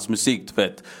inom hans musik, du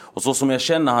vet. Och så som jag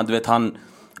känner han, du vet, han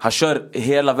kör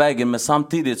hela vägen, men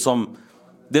samtidigt som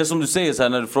det är som du säger så här,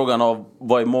 när du frågar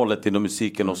vad är målet inom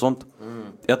musiken och sånt.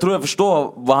 Jag tror jag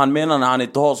förstår vad han menar när han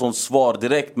inte har sån svar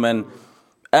direkt, men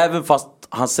även fast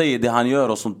han säger det han gör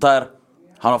och sånt där,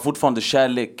 han har fortfarande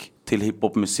kärlek till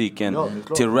hiphopmusiken,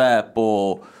 till rap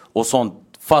och sånt.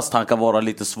 Fast han kan vara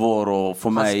lite svår att få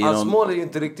med i hans mål är ju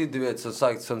inte riktigt, du vet,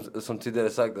 som tidigare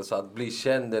sagt, alltså, att bli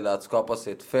känd eller att skapa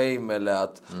sig ett fame eller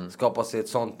att skapa sig ett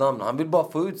sånt namn. Han vill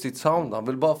bara få ut sitt sound, han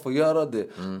vill bara få göra det.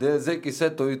 Det är Zekis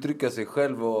sätt att uttrycka sig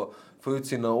själv och få ut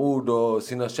sina ord och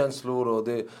sina känslor, och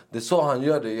det är så han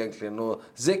gör det egentligen. Och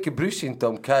Zeki bryr sig inte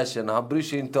om cashen, han bryr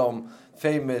sig inte om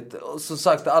famet och som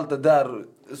sagt allt det där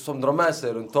som drar med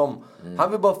sig runt om.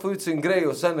 Han vill bara få ut sin grej,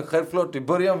 och sen självklart i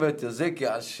början vet jag Zeki,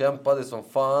 han kämpade som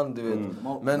fan, du vet.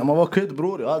 Men man var kid,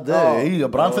 bror.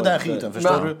 Jag brann för den skiten,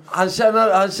 förstår du? Han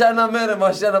tjänar mer än vad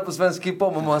han tjänar på svensk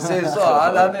hiphop, om man säger så.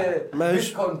 Han är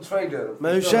bitcoin trader.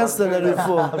 Men hur känns det när du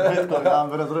får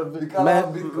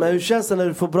Men hur känns det när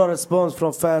du får bra respons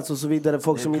från fans och så vidare,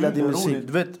 folk som gillar din musik?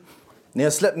 Du vet,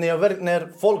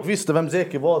 När folk visste vem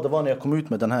Zeki var, det var när jag kom ut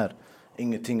med den här.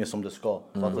 Ingenting är som det ska.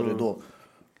 Fattar du då?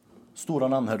 Stora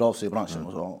namn hörde av sig i branschen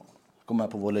och så. Kom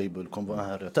med på vår label, kom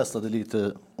här. Jag testade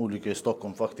lite olika i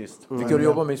Stockholm faktiskt. Vilka du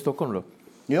jobbar med i Stockholm då?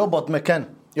 Jag har jobbat med Ken.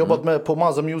 Jobbat med på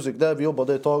Mazza Music där, vi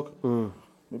jobbade ett tag.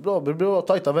 Vi blev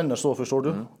tajta vänner så, förstår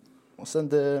du. Och sen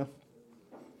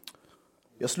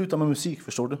jag slutade med musik,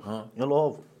 förstår du. Jag la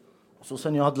av. Så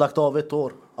sen jag hade lagt av ett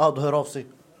år. Då hör av sig.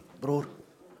 Bror,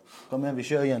 kom igen, vi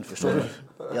kör igen, förstår du.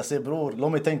 Jag säger bror,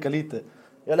 låt mig tänka lite.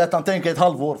 Jag lät han tänka ett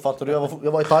halvår, fattar du.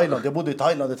 Jag var i Thailand, jag bodde i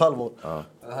Thailand ett halvår.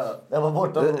 Jag var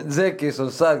borta. Zeki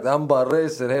som sagt, han bara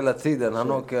reser hela tiden.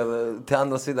 Han åker till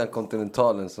andra sidan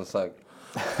kontinentalen som sagt.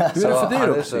 Hur är det för dig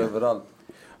då? Reser överallt.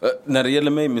 När det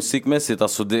gäller mig musikmässigt,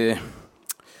 alltså det...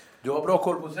 Du har bra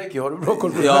koll på Zeki, har du bra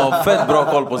koll på Jag har fett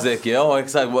bra koll på Zeki, ja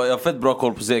exakt. Jag har fett bra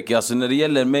koll på Zeki. Alltså när det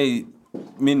gäller mig,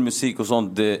 min musik och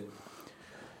sånt,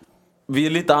 vi är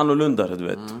lite annorlunda, du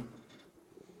vet.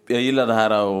 Jag gillar det här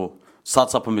att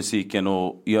satsa på musiken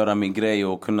och göra min grej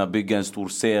och kunna bygga en stor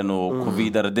scen och gå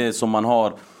vidare. Det är som man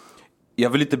har. Jag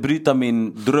vill inte bryta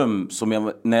min dröm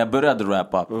som när jag började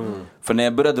rappa. För när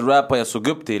jag började rappa, jag såg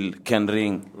upp till Ken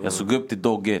Ring, jag såg upp till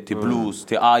Dogge, till Blues,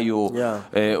 till Ayo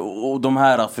och de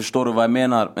här, förstår du vad jag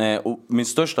menar? Och min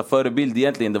största förebild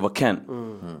egentligen, det var Ken.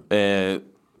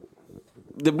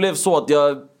 Det blev så att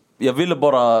jag ville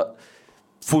bara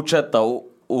fortsätta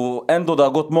och ändå det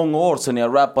har gått många år sedan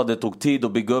jag rappade, tog tid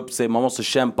att bygga upp sig, man måste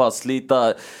kämpa,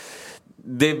 slita.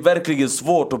 Det är verkligen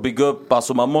svårt att bygga upp,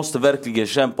 alltså man måste verkligen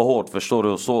kämpa hårt, förstår du,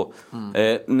 och så.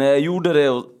 När jag gjorde det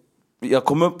och jag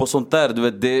kom upp på sånt där, du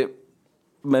vet det,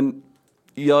 men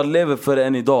jag lever för det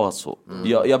än idag alltså.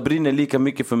 Jag brinner lika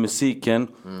mycket för musiken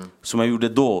som jag gjorde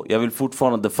då. Jag vill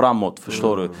fortfarande framåt,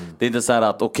 förstår du. Det är inte så här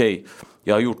att okej,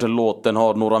 jag har gjort en låt, den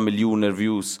har några miljoner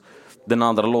views. Den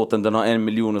andra låten, den har 1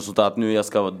 miljon och sånt, att nu jag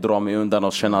ska dra mig undan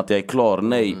och känna att jag är klar.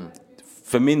 Nej,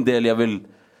 för min del, jag vill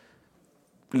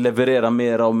leverera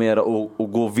mera och mera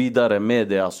och gå vidare med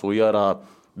det, alltså, och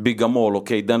bygga mål.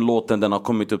 Okej, den låten, den har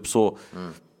kommit upp så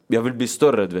jag vill bli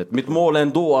större, du vet. Mitt mål är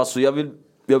ändå, alltså, jag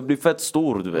blir fett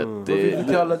stor, du vet. Vad vill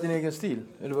du kalla din egen stil?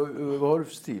 Eller vad har du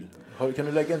för stil? Kan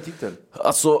du lägga en titel?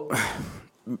 Alltså,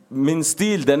 min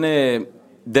stil,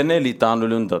 den är lite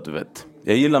annorlunda, du vet.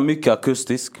 Jag gillar mycket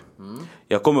akustisk.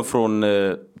 Jag kommer från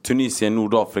Tunisien,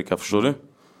 Nordafrika, förstår du?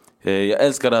 Jag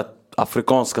älskar det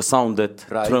afrikanska soundet,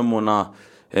 trummorna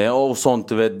och sånt,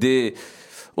 du vet.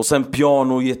 Och sen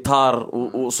piano, gitarr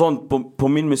och sånt på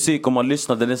min musik, om man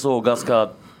lyssnar, den är så ganska...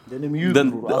 Den är mjuk,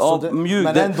 alltså, mjuk.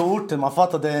 Men ändå orten, man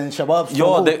fattar det är en shabab.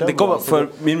 Ja, det kommer för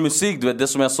min musik, du vet, det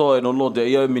som jag sa i någon låt, jag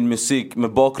gör min musik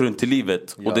med bakgrund till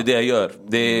livet. Och det är det jag gör.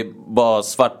 Det är bara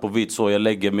svart på vitt, så jag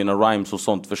lägger mina rhymes och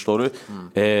sånt, förstår du?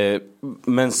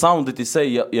 Men soundet i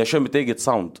sig, jag kör mitt eget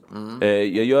sound.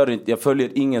 Jag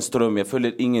följer ingen ström, jag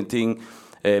följer ingenting.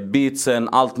 Beatsen,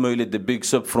 allt möjligt, det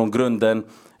byggs upp från grunden.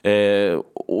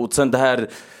 Och sen det här,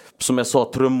 som jag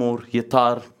sa, trummor,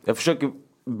 gitarr. Jag försöker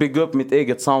bygga upp mitt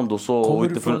eget sound och så. Kommer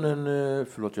du från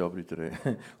förlåt, jag avbryter dig.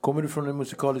 Kommer du från en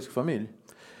musikalisk familj?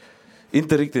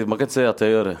 Inte riktigt, man kan inte säga att jag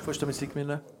gör det. Första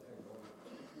musikminne?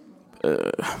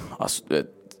 Alltså,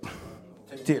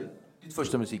 Tänk till. Ditt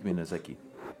första musikminne, Zeki.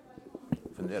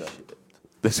 Fundera.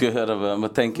 Det ska jag göra, men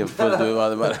tänker fullt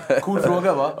ut. Cool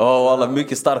fråga, va? Ja, alla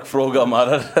mycket stark fråga,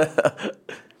 man.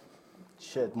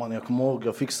 Shit, man, jag kommer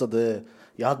ihåg,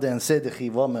 jag hade en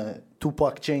CD-skiva med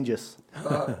Tupac Changes.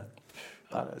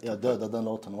 Jag dödade den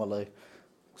låten, wallahi.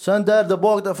 Sen där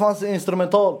bak, där fanns en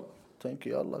instrumental. Tänker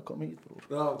jag, alla kom hit,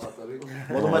 bror.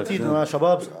 Och de här tiderna,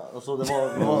 shababs, alltså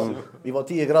vi var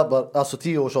 10 grabbar, alltså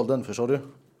 10-årsåldern, förstår du?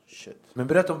 Shit. Men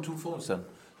berätta om Two Phonesen.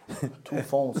 Two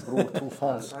phones, bror, two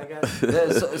phones.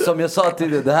 Som jag sa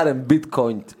tidigare, det här är en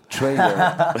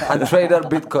bitcoin-trader. Han tradar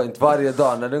bitcoin varje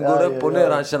dag. När den går upp och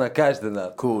ner, han tjänar cash den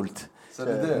där. Coolt.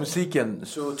 Musiken,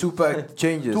 så Tupac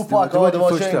Changes. Tupac, det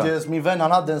var Changes. Min vän,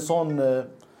 han hade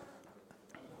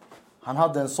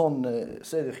en sån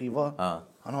CD-skiva.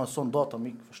 Han har en sån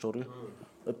datamik, förstår du?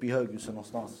 Uppe i höghuset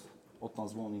någonstans.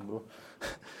 8:ans våning, bro.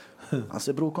 Han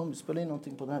säger, bro, kom, spela in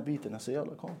någonting på den här biten. Jag säger,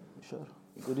 jävla, kom, vi kör.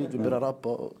 Vi går dit, vi börjar rappa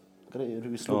och grejer.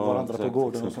 Vi slog varandra på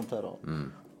gården och sånt där.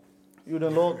 Gjorde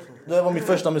en låt. Det var min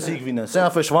första musikvinne. Sen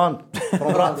jag försvann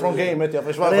från gamet. Jag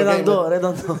försvann redan då.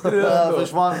 Jag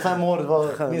försvann 5 år. Det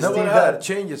var min stil där.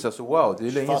 Changes, alltså wow, det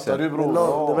är länge sedan. Du, bro?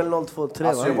 Det är väl 02, 03,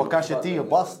 alltså, jag var kanske 10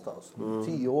 basta.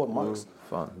 10 år max.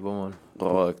 Fan, vad man...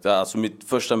 Alltså mitt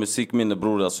första musikminne,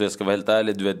 bror, alltså jag ska vara helt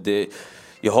ärlig, du vet,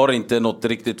 jag har inte något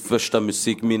riktigt första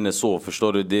musikminne så,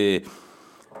 förstår du?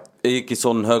 Jag gick i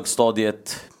sån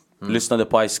högstadiet, lyssnade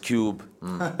på Ice Cube,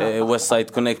 West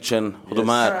Side Connection och de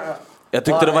här. Jag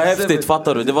tyckte det var häftigt,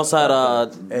 fattar du? Det var så här,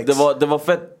 det var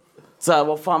fett så här,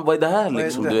 vad är det här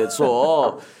liksom, du vet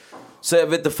så. Så jag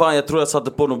vet inte fan, jag tror jag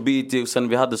satte på någon beat. Sen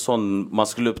vi hade sån, man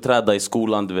skulle uppträda i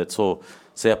skolan, du vet så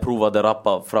jag provade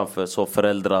rappa framför så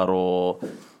föräldrar och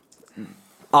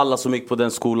alla som gick på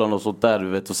den skolan och sånt där, du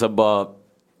vet. Och sen bara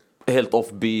helt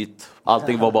offbeat,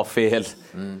 allting var bara fel.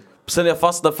 Sen jag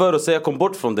fastnade för och så jag kom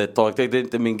bort från det ett tag. Jag tänkte, det är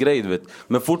inte min grej, du vet.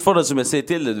 Men fortfarande som jag säger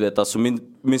till det, du vet, alltså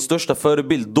min största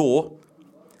förebild då,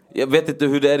 jag vet inte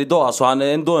hur det är idag, alltså han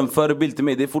är ändå en förebild till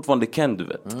mig. Det är fortfarande Ken, du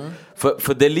vet.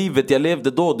 För det livet jag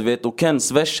levde då, du vet, och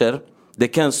Kens verser, det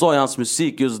Ken sa i hans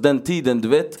musik just den tiden, du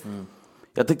vet.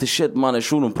 Jag tänkte, shit mannen,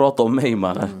 shunon pratar om mig,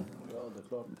 mannen.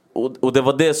 Och det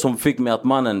var det som fick mig att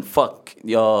mannen, fuck,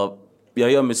 jag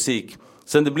gör musik.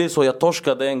 Sen det blev så, jag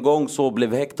torskade en gång, så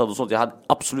blev häktad och sånt. Jag hade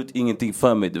absolut ingenting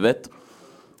för mig, du vet.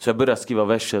 Så jag började skriva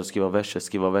verser.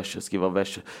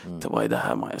 Det var det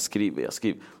här, man, jag skriver.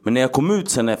 Men när jag kom ut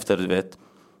sen efter, du vet,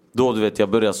 då, du vet, jag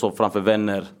började så framför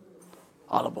vänner.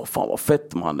 Alla bara, fan vad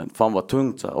fett, mannen. Fan vad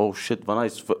tungt. Så, oh shit, vad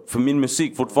nice. För min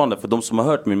musik fortfarande, för de som har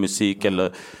hört min musik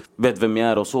eller vet vem jag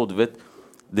är och så, du vet.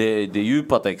 Det är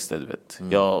djupa texter, du vet.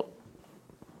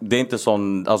 Det är inte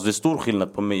sån, alltså det är stor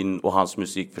skillnad på min och hans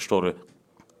musik, förstår du.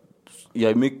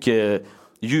 Jag är mycket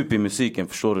djup i musiken,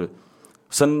 förstår du.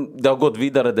 Sen det har gått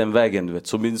vidare den vägen, du vet.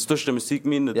 Så min största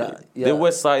musikminne, det är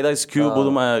Westside, Ice Cube och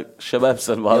de här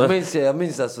shababsen. Jag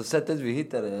minns alltså sättet vi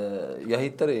hittade. Jag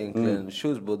hittade egentligen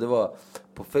Shoesbo. Det var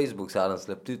på Facebook så hade han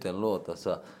släppt ut en låt,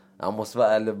 alltså. Jag måste vara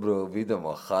ärlig, bro, videon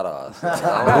var chara, alltså.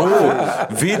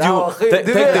 Video, tänk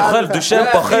dig själv, du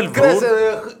kämpar själv, bror.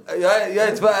 Jag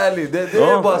är inte ärlig, det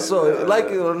är bara så.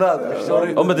 Like it or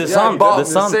not. Ja men det är sant, det är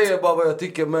sant. Jag säger bara vad jag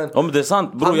tycker, men... Ja men det är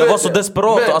sant, bror, jag var så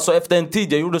desperat, alltså efter en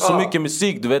tid, jag gjorde så mycket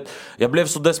musik, du vet. Jag blev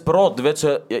så desperat, du vet,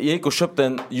 så jag gick och köpte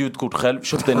en ljudkort själv,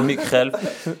 köpte en mic själv.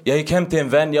 Jag gick hem till en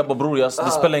vän, jag bara, bror, det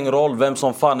spelar ingen roll vem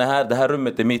som fan är här, det här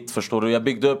rummet är mitt, förstår du. Jag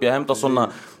byggde upp, jag hämtade såna...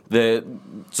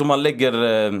 som man lägger,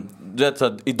 du vet,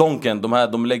 i donken,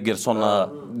 de lägger såna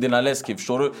dina läskig,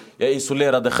 förstår du. Jag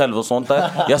isolerade själv och sånt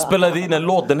där. Jag spelade in en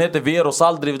låt, den heter Vieros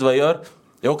aldrig, vet du vad jag gör?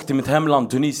 Jag åkte till mitt hemland,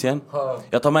 Tunisien.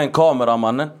 Jag tar med en kamera,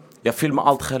 mannen. Jag filmar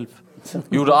allt själv.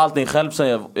 Gjorde allting själv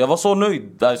sen. Jag var så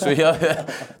nöjd. Alltså,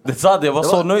 jag var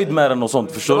så nöjd med den och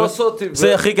sånt, förstår du? Så typ, sen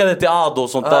jag skickade till Ado och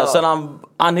sånt där. Sen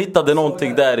han hittade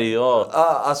någonting där i.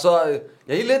 Alltså,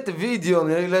 jag gillade inte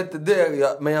videon, jag gillade inte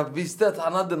det. Men jag visste att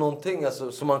han hade någonting,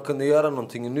 alltså, som man kunde göra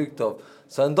någonting unikt av.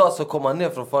 Så en dag så kom han ner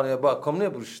från Falun. Jag bara, kom ner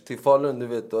brors till Falun, du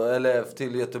vet. Eller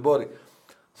till Göteborg.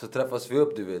 Så träffas vi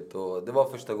upp, du vet. Och det var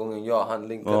första gången han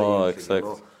linkade exakt.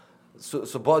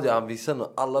 Så bad jag han visa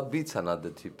alla beats han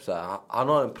hade, typ så här. Han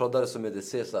har en proddare som heter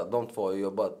Cesar. De två har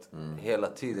jobbat hela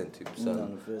tiden, typ.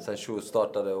 Sen show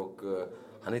startade och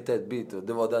han hittade ett beat och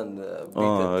det var den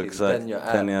beaten till Den jag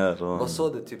är. Och så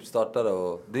det typ startade,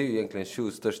 och det är ju egentligen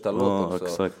Shows största låt också.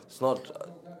 Exakt.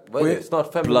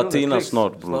 Snart 5 platina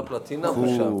snart, bror. Snart platina,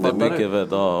 det är mycket fett.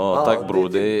 Tack, bror.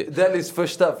 Det är Dellis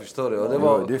första, förstår du.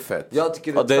 Och det är fett. Jag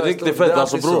tycker det är riktigt fett.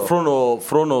 Alltså, bror,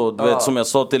 från att du vet, som jag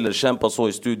sa till er, kämpa så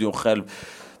i studion själv,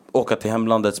 åka till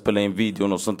hemlandet, spela in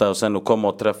videon och sånt där, och sen att komma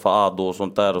och träffa Ado och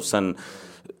sånt där, och sen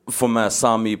få med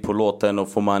Sami på låten och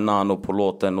få med Nano på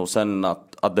låten, och sen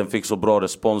att den fick så bra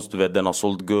respons, du vet, den har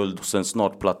sålt guld och sen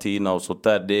snart platina och sånt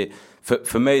där.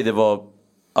 För mig det var,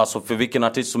 alltså för vilken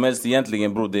artist som helst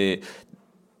egentligen, bror,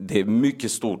 det är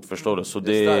mycket stort, förstår du? Så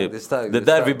det är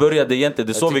där vi började egentligen,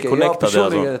 det är så vi connectade. Jag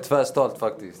personligen är tvärstolt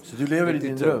faktiskt. Så du lever i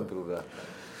din dröm?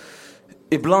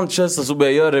 Ibland känns det som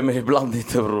jag gör det, men ibland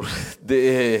inte, bror.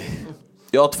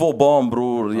 Jag har 2 barn,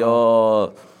 bror.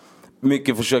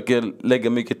 Jag försöker lägga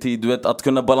mycket tid, du vet, att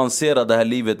kunna balansera det här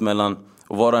livet mellan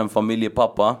att vara en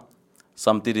familjepappa,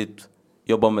 samtidigt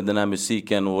jobba med den här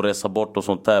musiken och resa bort och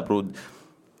sånt där, bror.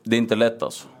 Det är inte lätt,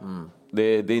 alltså. Det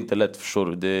är inte lätt, förstår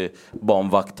du. Det är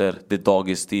barnvakter, det är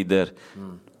dagistider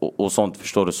och sånt,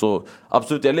 förstår du. Så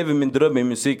absolut, jag lever min dröm i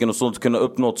musiken och sånt, kunna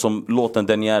uppnå som låten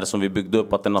Den jag är, som vi byggde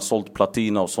upp, att den har sålt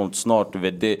platina och sånt snart, du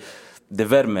vet. Det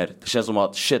värmer. Det känns som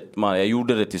att shit, man, jag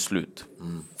gjorde det till slut.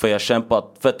 För jag har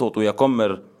kämpat fett hårt, och jag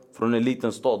kommer från en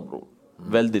liten stad, bro.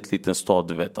 Väldigt liten stad,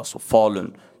 du vet, alltså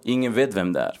Falun. Ingen vet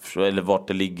vem det är, eller vart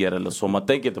det ligger eller så. Man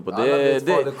tänker inte på det.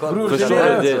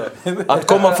 Förstår du? Att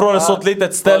komma från ett sånt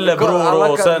litet ställe,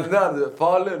 bror, och sen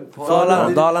Falun,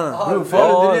 Dalarna. Bror,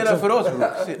 Falun, det är redan för oss,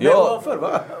 bror.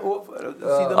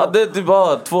 Ja, det är typ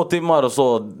bara 2 timmar och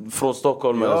så från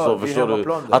Stockholm eller så, förstår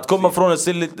du? Att komma från en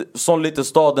sån liten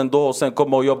stad ändå, och sen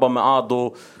komma och jobba med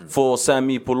Ado, få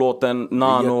Sami på låten,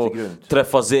 Nano,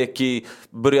 träffa Zeki,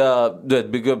 börja, du vet,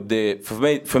 bygga upp det.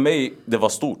 För mig det var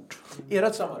stort.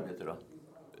 Ert samarbete då?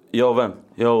 Jag och vem?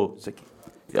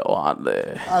 Ja,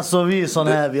 Alltså vi är sån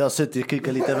här, vi har suttit och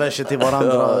kickat lite verser till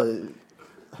varandra.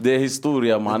 Det är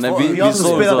historia, man. Vi har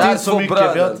spelat in så mycket.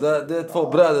 Det är två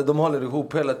bröder, de håller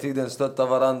ihop hela tiden, stöttar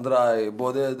varandra i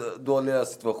både dåliga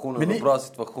situationer och bra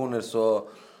situationer. Så,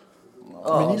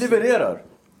 men ni levererar.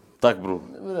 Tack bror.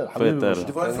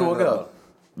 Det var en fråga.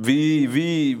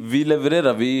 Vi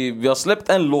levererar. Vi har släppt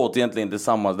en låt egentligen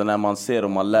tillsammans. Den här man ser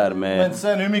och man lär med. Men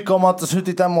sen hur mycket om att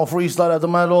suttit hemma och freestyle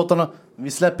de här låtarna.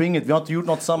 Vi släpper inget, vi har inte gjort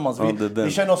något tillsammans.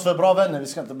 Vi känner oss för bra vänner. Vi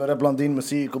ska inte börja blanda in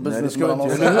musik och business.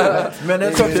 Men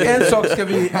en sak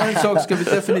ska vi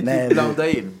definitivt blanda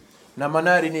in. När man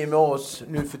är inne med oss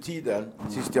nu för tiden,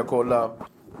 sist jag kollade,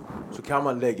 så kan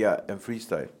man lägga en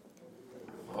freestyle.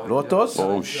 Låt oss.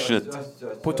 Oh shit.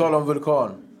 På tal om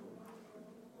Vulkan.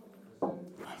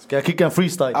 Ska jag kicka en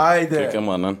freestyle? Ajde. Kicka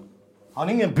mannen. Han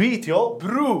har ingen beat, ja.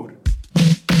 Bror.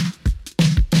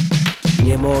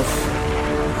 Niemos.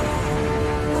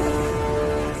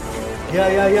 Ja.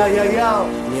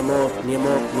 Niemos.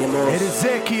 Är det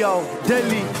Zeki, yo?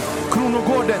 Delhi,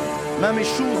 Kronogården. Med mig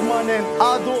Shoes-mannen,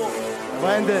 Ado.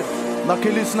 Vad händer?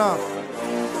 Lacke, lyssna.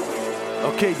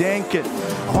 Okej, det är enkelt.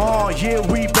 Yeah,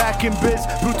 we back in biz.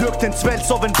 Produkten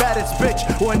sväljs av en badass bitch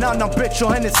och en annan bitch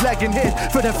och hennes lägenhet.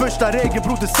 För den första regeln,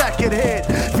 broder, säkerhet.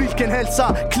 Vilken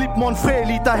hälsa, klipp mon fel,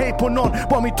 lita hej på någon.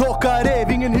 Bara mitt åkare,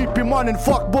 ingen hippie mannen,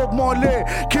 fuck Bob Marley.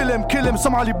 Kill him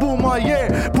som Ali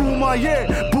Boumaier.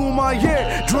 Boumaier,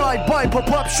 drive-by på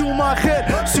Papp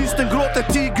Schumacher. Systern gråter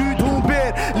till Gud, hon ber.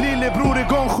 Lillebror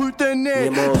igång, skjuter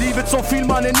ner. Livet som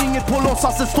filmmannen, inget på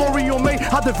låtsas. En story om mig,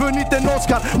 hade vunnit en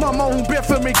Oscar. Mamma hon ber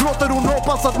för mig, gråter hon,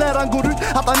 hoppas att när han går ut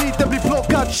att han inte blir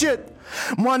plockad, shit.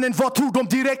 Mannen, vad tror de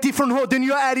direkt ifrån Höden?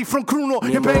 Jag är ifrån Krono.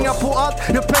 Jag pengar på allt,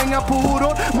 jag pengar på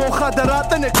horor.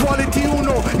 Mochadaraten är quality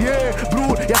uno. Yeah,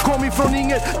 bror, jag kom ifrån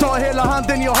inget. Ta hela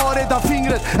handen, jag har redan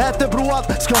fingret. Äter bror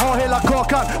allt, ska ha hela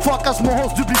kakan. Fuckas med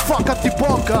oss, du blir fuckad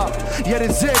tillbaka. Jag är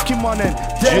det Zeki, mannen.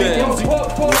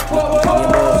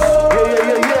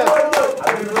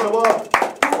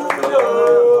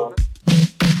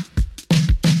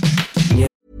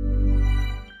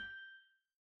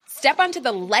 Step onto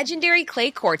the legendary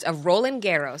clay courts of Roland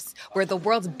Garros, where the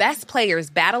world's best players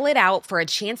battle it out for a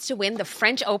chance to win the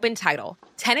French Open title.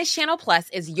 Tennis Channel Plus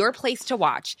is your place to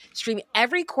watch. Stream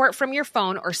every court from your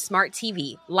phone or smart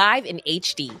TV, live in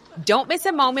HD. Don't miss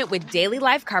a moment with daily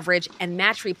live coverage and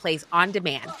match replays on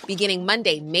demand, beginning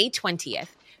Monday, May 20th.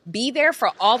 Be there for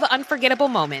all the unforgettable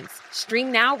moments.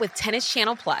 Stream now with Tennis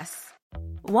Channel Plus.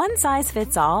 One size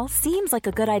fits all seems like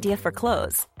a good idea for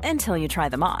clothes until you try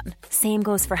them on. Same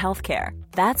goes for healthcare.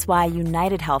 That's why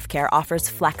United Healthcare offers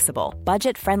flexible,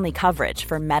 budget-friendly coverage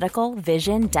for medical,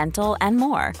 vision, dental, and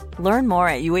more. Learn more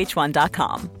at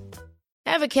uh1.com.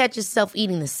 Ever catch yourself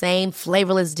eating the same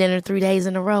flavorless dinner 3 days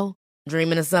in a row?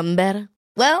 Dreaming of something better?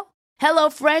 Well,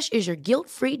 HelloFresh is your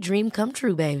guilt-free dream come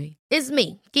true, baby. It's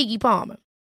me, Keke Palmer.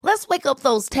 Let's wake up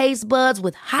those taste buds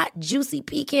with hot, juicy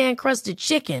pecan-crusted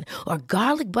chicken or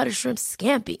garlic butter shrimp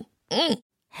scampi.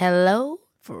 Hello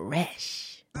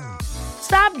Fresh.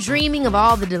 Stop dreaming of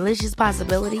all the delicious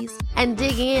possibilities and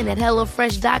dig in at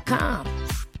HelloFresh.com.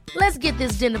 Let's get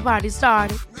this dinner party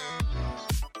started.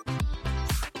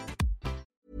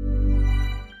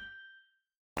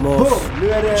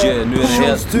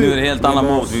 Nu är det helt annan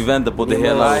mode. Vi vänder på det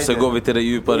hela och så går vi till det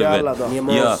djupare.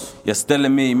 Jag ställer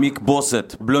mig i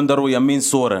mickbåset, blundar och jag minns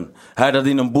såren. Härdad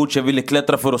inom bords, jag ville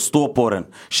klättra för att stå på den.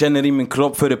 Känner i min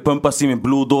kropp för det pumpas i min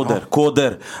blodåder.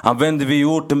 Koder, använder vi i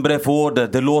orten brev för order.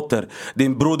 Det låter,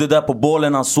 din broder där på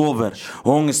bålen han sover.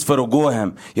 Ångest för att gå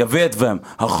hem, jag vet vem.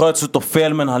 Han sköts utav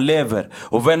fel men han lever.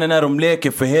 Och vänner när de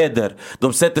leker för heder,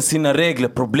 de sätter sina regler,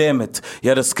 problemet.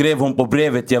 Jag skrev hon på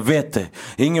brevet, jag vet det.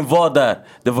 Ingen var där,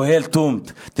 det var helt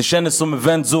tomt. Det kändes som en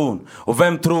vänzon. Och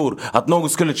vem tror att någon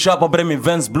skulle köpa bre min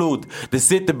väns blod? Det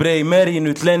sitter bre i mig en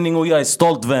utlänning och jag är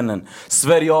stolt vännen.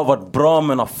 Sverige har varit bra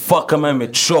men har fuckat med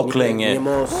mig tjock länge.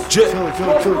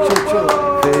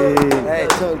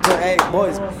 Hey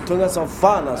boys, tunga som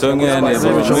fan alltså. Tunga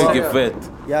är mycket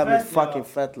fett. Jävligt fucking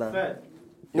fett land.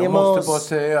 Jag måste bara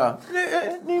säga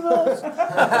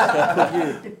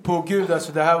på gud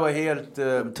alltså det här var helt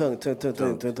tung.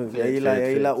 Jag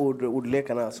gillar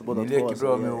ordlekarna alltså, båda två. Ni leker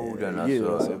bra med orden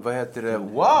alltså. Vad heter det?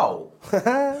 Wow!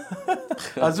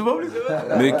 Alltså vad blir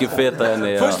det? Mycket feta än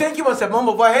det. Först tänker man så här,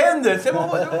 mamma vad händer? Sen vad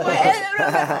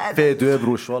händer? Fet du är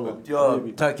brors walla. Ja,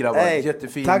 tack grabbar.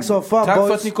 Jättefint. Tack så fan. Tack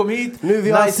för att ni kom hit. Nu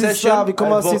vi har sista, vi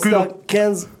kommer ha sista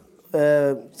Kens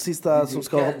sista som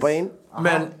ska hoppa in.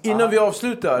 Men innan vi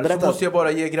avslutar så måste jag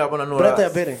bara ge grabbarna några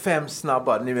 5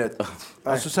 snabba, ni vet.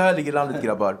 Alltså så här ligger landet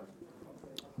grabbar.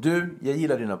 Jag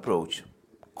gillar din approach.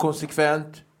 Konsekvent,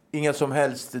 Inga som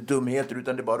helst dumheter,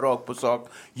 utan det är bara rakt på sak.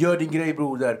 Gör din grej,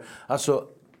 broder. Alltså,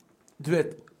 du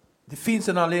vet, det finns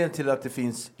en anledning till att det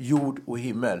finns jord och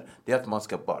himmel. Det är att man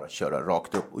ska bara köra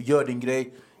rakt upp och gör din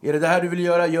grej. Är det här du vill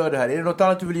göra? Gör det här. Är det något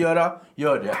annat du vill göra?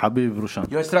 Gör det. Habib, brorsan.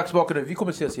 Jag är strax bakom dig. Vi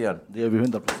kommer ses igen. Det gör vi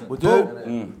 100%. Och du?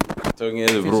 Tung är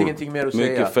Det du, finns bror. ingenting mer att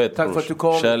säga. Mycket fett, Tack för att du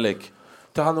kom. Kärlek.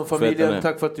 Ta hand om familjen.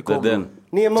 Tack för att du kom. Det är den.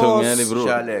 Ni är med Tunga oss. är ni, bror.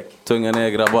 Kärlek. Tunga ner,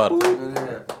 grabbar.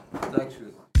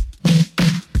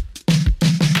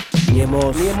 Ni är med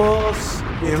oss.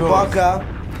 Vi är tillbaka.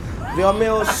 Vi har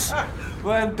med oss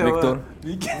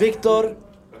Victor.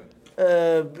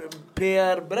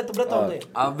 PR. Berätta om dig.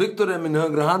 Victor är min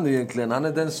högra hand egentligen. Han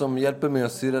är den som hjälper mig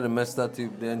att styra det mesta.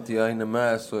 Typ det inte jag hinner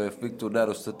med så är Victor där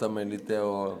och stöttar mig lite.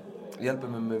 Och hjälper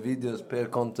mig med videos,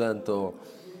 PR-content och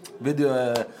video.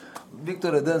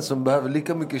 Victor är den som behöver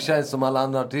lika mycket chans som alla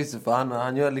andra artister. För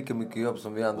han gör lika mycket jobb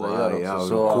som vi andra gör också. Ja,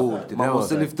 så coolt. man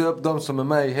måste lyfta upp dem som är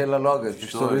med i hela laget.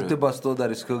 Förstår du? Inte bara stå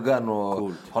där i skuggan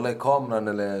och hålla i kameran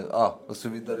eller och så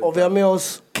vidare. Och vi har med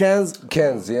oss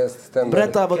Kenz, yes, stämmer.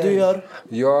 Berätta vad du gör.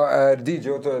 Jag är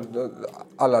DJ åt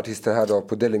alla artister här då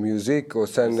på Deli Music. Och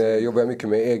sen jobbar jag mycket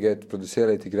med eget, producerar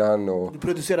lite grann. Och... Du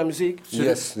producerar musik?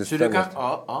 Yes, det stämmer. Du kan...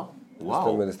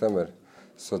 Wow. Det stämmer.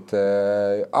 Så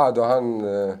att, då han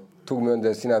tog mig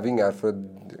under sina vingar för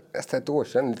nästan ett år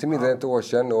sedan, lite mindre än ett år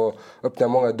sedan. Och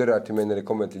öppnade många dörrar till mig när det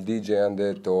kommer till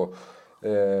DJ-andet. Och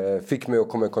fick mig att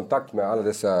komma i kontakt med alla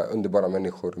dessa underbara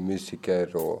människor,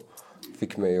 musiker. Och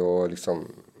fick mig att liksom,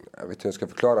 jag vet inte hur jag ska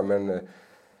förklara, men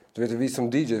du vet, vi som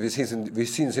DJ, vi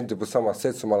syns inte på samma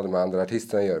sätt som alla de andra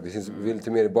artisterna gör. Vi är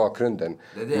lite mer i bakgrunden.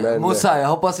 Men, Musa, jag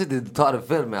hoppas inte du tar det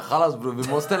fel, men khalas bror,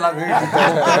 vi måste lägga ut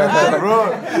det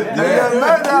bror. Det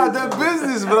är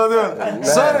business bror.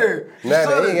 Sorry. Nej,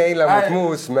 det är inga illa mot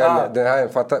Mos, men den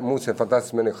här Mos är en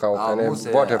fantastisk människa och han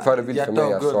är bara en förebild för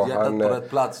mig.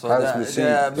 Alltså, hans musik.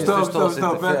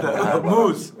 Stopp, vänta.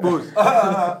 Mos.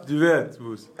 Du vet,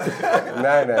 Mos.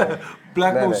 Nej.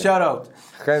 Black Mos, shoutout.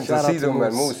 Skämt åsido,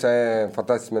 men Mos är en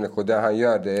fantastisk människa. Det han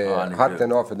gör, det är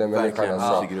hatten av för den människan.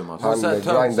 Han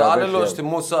grindar. Alla lås till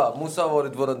Musa. Musa har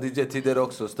varit vår DJ tidigare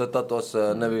också. Stöttat oss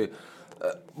när vi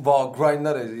var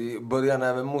grindare i början.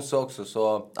 Även Musa också.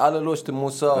 Så alla lås till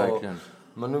Musa.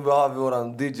 Men nu har vi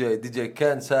våran DJ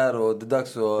Kenz här. Och det är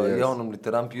dags att ge honom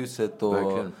lite rampljuset.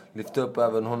 Och lyfta upp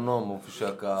även honom och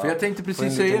försöka... För jag tänkte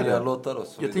precis säga det.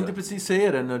 Jag tänkte precis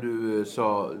säga det när du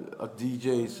sa att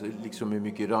DJs liksom är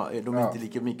mycket, de är inte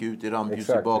lika mycket ute i rampljus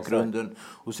i bakgrunden.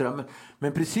 Och sådär.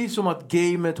 Men precis som att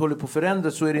gamet håller på att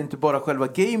förändras, så är det inte bara själva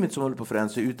gamet som håller på att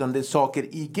förändras, utan det är saker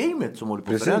i gamet som håller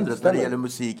på att förändras när det gäller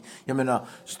musik. Jag menar,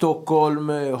 Stockholm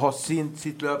har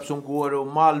sitt löp som går, och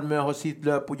Malmö har sitt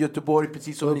löp, och Göteborg,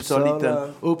 precis som ni sa, lite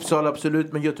Uppsala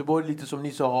absolut, men Göteborg lite som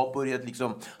ni sa har börjat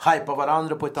liksom hypa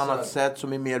varandra på ett annat sätt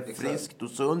som är mer friskt och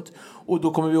sunt. Och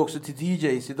då kommer vi också till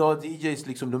DJs. Idag DJs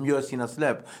liksom, de gör sina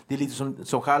släpp. Det är lite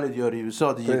som Khaled gör i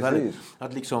USA, DJ Khaled,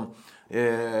 att liksom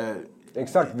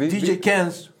exakt, DJ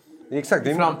Kenz. Exakt,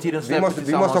 vi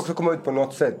måste också komma ut på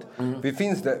något sätt. Vi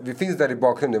finns där i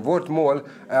bakgrunden. Vårt mål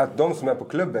är att de som är på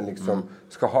klubben liksom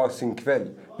ska ha sin kväll.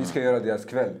 Vi ska göra deras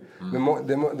kväll. Men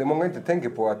det många inte tänker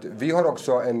på, att vi har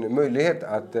också en möjlighet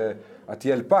att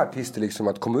hjälpa artister liksom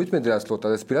att komma ut med deras låtar.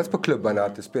 Det spelas på klubbarna,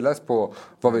 att det spelas på,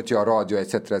 vad vet jag, radio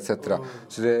etc.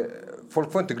 Så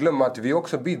folk får inte glömma att vi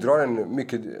också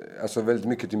bidrar väldigt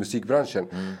mycket till musikbranschen.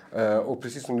 Och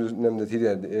precis som du nämnde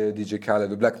tidigare, DJ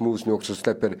Khaled och Black Mos nu också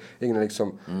släpper egna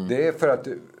liksom. Det är för att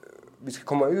vi ska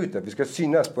komma ut där, vi ska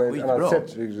synas på ett annat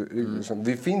sätt.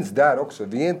 Vi finns där också,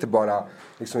 vi är inte bara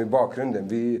liksom i bakgrunden.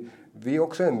 Vi är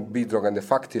också en bidragande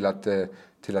fakt till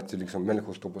att liksom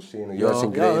människor står på scen och gör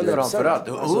sin grej.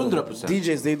 100%.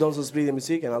 DJs, det är de som sprider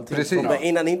musiken, allting. Precis.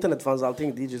 Innan internet fanns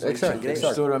allting, DJs.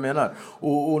 Exakt, så jag menar.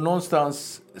 Och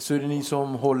någonstans så är det ni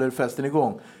som håller festen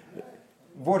igång.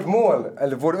 Vårt mål,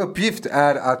 eller vår uppgift,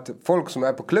 är att folk som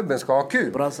är på klubben ska ha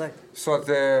kul. Bra sagt. Så att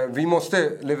vi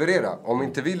måste leverera. Om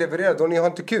inte vi levererar, då ni har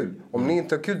inte kul. Om ni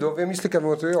inte har kul, då har vi misslyckats med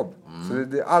vårt jobb. Så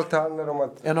allt handlar om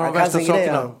att... En av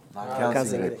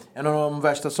de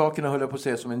värsta sakerna höll jag på att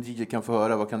säga som en DJ kan få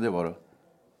höra. Vad kan det vara?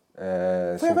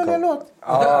 Får jag välja en låt?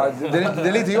 Ja, det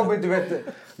är lite jobbigt, du vet.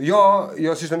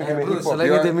 Jag sysslar mycket med hiphop. Så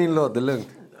länge det är min låt, det är lugnt.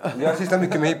 Jag sysslar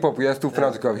mycket med hiphop och jag är stor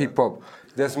fanatiker av hiphop.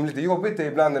 Det som är lite jobbigt är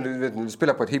ibland när du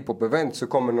spelar på ett hiphop-event, så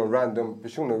kommer någon random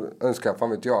person och önskar, fan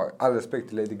vet jag, all respekt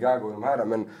till Lady Gaga och de här,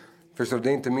 men förstår, det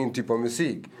är inte min typ av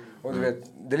musik. Och du vet,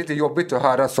 det är lite jobbigt att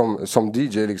höra som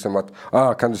DJ liksom att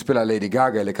kan du spela Lady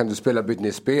Gaga eller kan du spela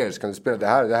Britney Spears, kan du spela det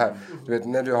här. Du vet,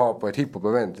 när du har på ett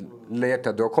hiphop-event,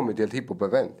 letar du har kommit till ett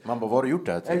hiphop-event. Man bara, vad har du gjort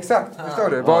här? Exakt, förstår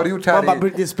du? Vad har du gjort här? Mamma,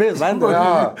 Britney Spears, vad händer?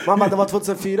 Ja. Mamma, det var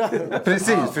 2004.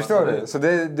 Precis, förstår du? Så det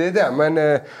är det,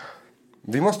 men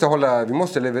vi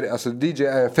måste leverera, alltså DJ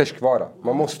är en färskvara.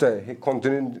 Man måste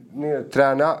kontinuerligt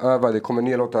träna, öva, det kommer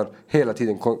nya låtar hela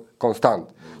tiden, konstant.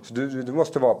 Så du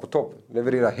måste vara på topp,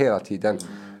 leverera hela tiden.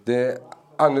 Det är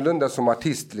annorlunda som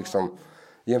artist liksom,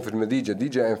 jämfört med DJ.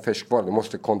 DJ är en färskvara, du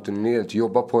måste kontinuerligt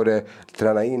jobba på det,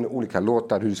 träna in olika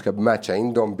låtar, hur du ska matcha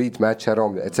in dem, beatmatcha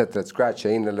dem, etc. Scratcha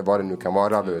in eller vad det nu kan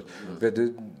vara.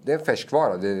 Det är en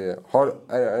färskvara,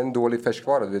 är en dålig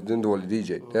färskvara, det är en dålig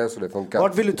DJ. Det är så det funkar.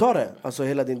 Vart vill du ta det? Alltså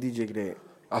hela din DJ-grej.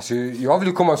 Alltså jag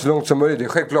vill komma så långt som möjligt, det är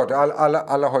självklart.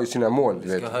 Alla har ju sina mål.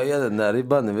 Vi ska höja den där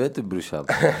ribban, det vet du brorsan.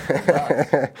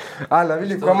 Alla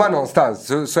vill ju komma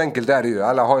någonstans, så enkelt är det ju.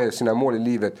 Alla har ju sina mål i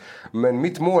livet. Men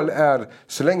mitt mål är,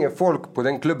 så länge folk på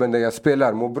den klubben där jag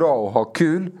spelar mår bra och har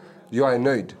kul, jag är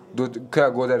nöjd. Då kan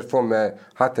jag gå därifrån med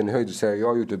hatten i höjd och säga jag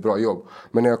har gjort ett bra jobb.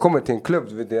 Men när jag kommer till en klubb,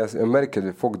 jag märker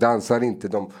att folk dansar inte.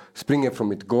 De springer från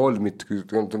mitt golv.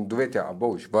 Då vet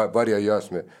jag, vad jag gör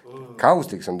med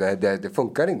kaos liksom. Det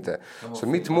funkar inte. Så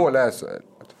mitt mål är att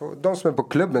de som är på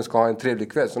klubben ska ha en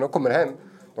trevlig kväll. Så när de kommer hem,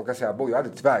 de kan säga, jag hade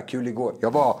tvärkul igår.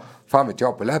 Jag var,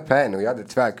 på Le Pen och jag hade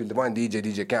tvärkul. Det var en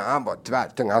DJ, han var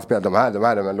tvärtung. Han spelade de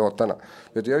här låtarna.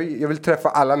 Jag vill träffa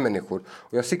alla människor.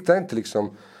 Och jag siktar inte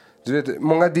liksom... Du vet,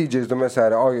 många DJs de är så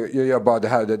här, jag gör bara det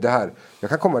här. Jag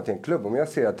kan komma till en klubb om jag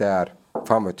ser att det är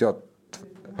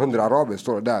 100 araber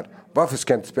står där. Varför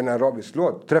ska jag inte spela en arabisk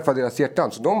låt? Träffa deras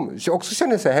hjärtan. Så de också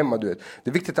känner sig hemma, du vet. Det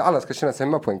är viktigt att alla ska känna sig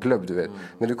hemma på en klubb, du vet.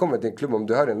 När du kommer till en klubb, om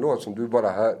du hör en låt som du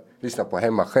bara lyssnar på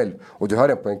hemma själv. Och du hör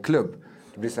den på en klubb.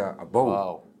 Det blir så här,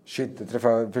 wow. Shit,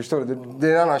 förstår du?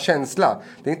 Det är en annan känsla.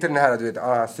 Det är inte den här att du vet,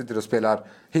 han sitter och spelar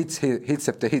hits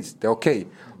efter hits. Det är okej.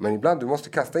 Men ibland du måste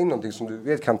kasta in någonting som du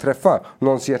vet kan träffa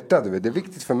någons hjärta. Du vet. Det är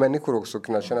viktigt för människor också att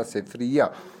kunna känna sig fria.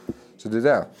 Så det är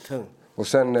det. Och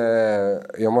sen,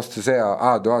 jag måste säga,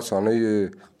 Ado alltså, han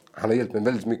har hjälpt mig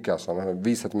väldigt mycket. Alltså. Han har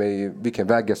visat mig vilken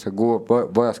väg jag ska gå,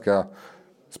 vad jag ska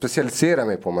specialisera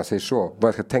mig på, om man säger så. Vad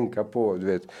jag ska tänka på, du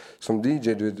vet. Som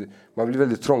DJ, du vet, man blir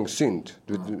väldigt trångsynt.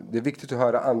 Det är viktigt att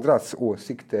höra andras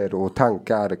åsikter och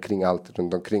tankar kring allt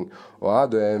runt omkring. Och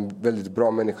Ado är en väldigt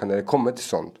bra människa när det kommer till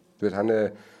sånt. Du vet, han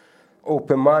är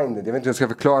open-minded, jag vet inte hur jag ska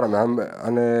förklara, men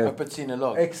han är... öppet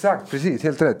sinnelag. Exakt, precis,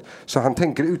 helt rätt. Så han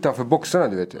tänker utanför boxarna,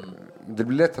 du vet. Det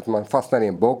blir lätt att man fastnar i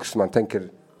en box, man tänker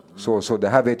så det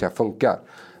här vet jag funkar.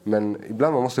 Men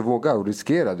ibland man måste våga och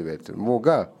riskera, du vet.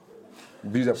 Våga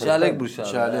bjuda på kärlek brorsan.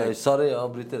 Sorry jag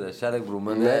avbryter det. Kärlek bror.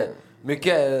 Men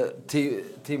mycket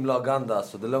teamlaganda.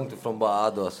 Så det är långt ifrån bara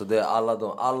Ado. Så det är alla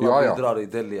bidrar i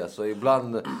Delhi. Så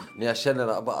ibland när jag känner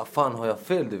att fan har jag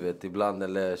fel, du vet. Ibland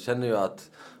eller känner jag att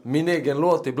min egen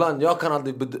låt, ibland jag kan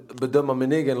aldrig bedöma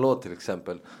min egen låt till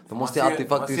exempel. Då måste jag alltid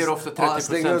faktiskt man ser ofta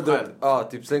 30% själv.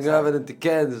 Typ slänga över den till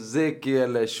Ken, Zeki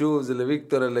eller Shoes eller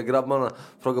Victor eller grabbarna.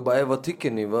 Fråga bara, vad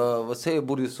tycker ni? Vad säger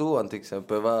Borisouan till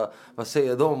exempel? Vad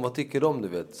säger de? Vad tycker de, du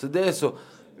vet? Så det är så.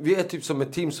 Vi är typ som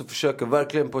ett team som försöker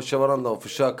verkligen pusha varandra och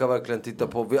försöka verkligen titta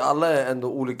på. Vi alla är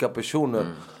ändå olika personer.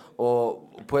 Och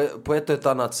på ett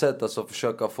annat sätt alltså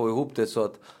försöka få ihop det så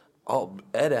att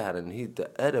är det här en hit?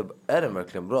 Är det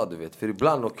verkligen bra, du vet? För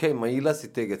ibland, man gillar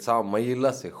sitt eget sound, man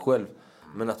gillar sig själv.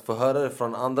 Men att få höra det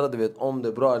från andra, du vet, om det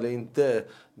är bra eller inte.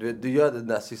 Du vet, du gör den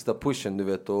där sista pushen, du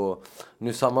vet. Och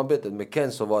nu samarbetet med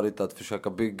Ken har varit att försöka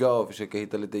bygga och försöka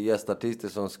hitta lite gästartister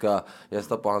som ska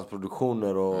gästa på hans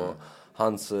produktioner och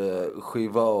hans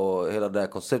skiva och hela det här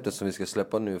konceptet som vi ska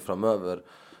släppa nu framöver.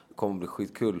 Kommer bli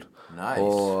skitkul. Nice.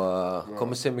 Och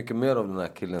kommer se mycket mer av den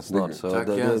här killen snart. Så tack,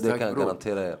 det kan jag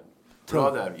garantera er.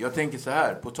 Bra där. Jag tänker så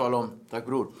här, på tal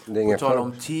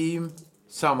om team,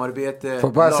 samarbete, får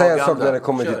bara säga en sak när det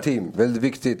kommer till team. Väldigt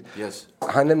viktigt. Yes.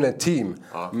 Han nämner team.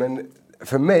 Men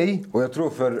för mig, och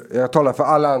jag talar för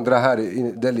alla andra här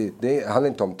i Delhi, det handlar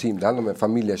inte om team, det handlar om en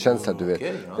familjekänsla, du vet. Det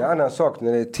är en annan sak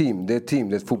när det är team, det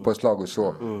är ett fotbollslag och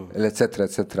så, eller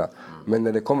etc. Men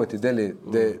när det kommer till Delhi,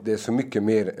 det är så mycket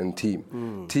mer än team.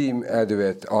 Team är, du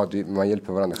vet, man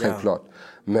hjälper varandra, självklart.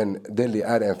 Men Delhi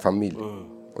är en familj.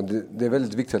 Och det är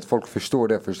väldigt viktigt att folk förstår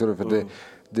det, för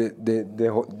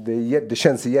det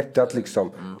känns i hjärtat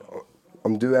liksom.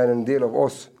 Om du är en del av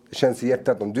oss, det känns i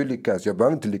hjärtat om du lyckas. Jag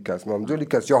behöver inte lyckas, men om du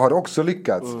lyckas, jag har också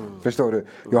lyckats. Förstår du?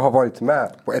 Jag har varit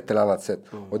med på ett eller annat sätt.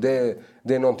 Och det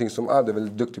är någonting som Ado är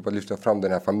väldigt duktig på att lyfta fram,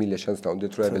 den här familjekänslan. Och det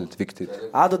tror jag är väldigt viktigt.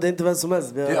 Ado, det är inte vem som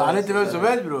helst. Han är inte vem som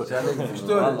helst, bror.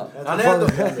 Förstår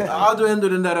du? Ado är ändå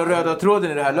den där röda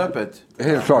tråden i det här löpet.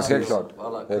 Helt klart, helt klart.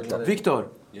 Viktor,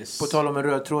 på tal om en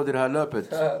röd tråd i det här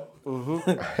löpet.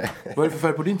 Vad är det för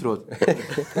färg på din tråd?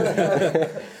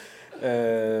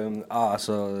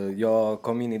 Alltså, jag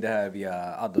kom in i det här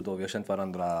via Addo då. Vi har känt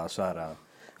varandra så här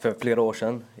för flera år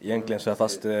sedan. Egentligen så är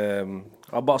fast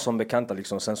bara som bekanta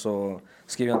liksom. Sen så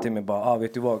skrev han till mig bara,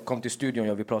 vet du vad, kom till studion,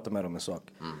 jag vill prata med om en sak.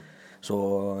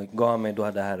 Så gav han mig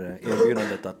då det här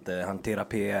erbjudandet att hantera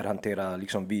PR, hantera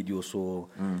liksom videos och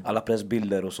alla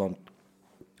pressbilder och sånt.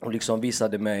 Och liksom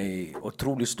visade mig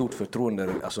otroligt stort förtroende.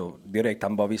 Alltså direkt,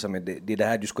 han bara visade mig, det är det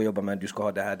här du ska jobba med, du ska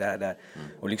ha det här.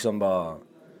 Och liksom bara,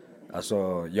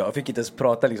 alltså jag fick inte ens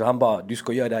prata liksom. Han bara, du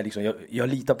ska göra det här liksom. Jag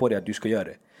litar på dig att du ska göra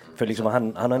det. För liksom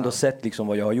han har ändå sett liksom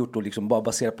vad jag har gjort och liksom bara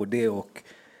baserat på det och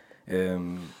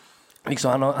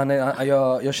liksom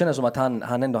jag känner som att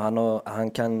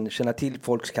han kan känna till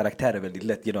folks karaktärer väldigt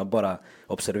lätt genom att bara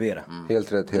observera.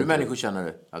 Helt rätt. Hur människor känner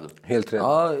det? Helt rätt.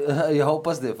 Ja, jag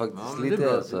hoppas det faktiskt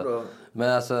lite alltså. Men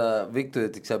alltså Victor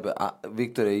till exempel,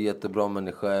 Victor är en jättebra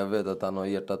människa. Jag vet att han har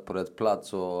hjärtat på rätt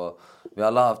plats och vi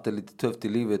alla har haft det lite tufft i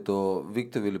livet och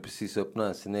Victor ville precis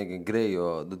öppna sin egen grej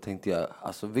och då tänkte jag,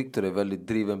 alltså Victor är väldigt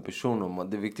driven person och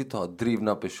det är viktigt att ha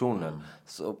drivna personer.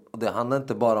 Så det handlar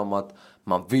inte bara om att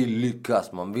man vill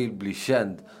lyckas, man vill bli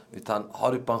känd, utan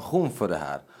har du pension för det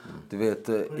här. Du vet,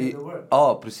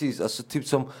 ja precis, alltså typ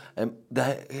som det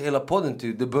här, hela podden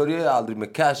typ, det börjar aldrig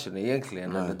med cashen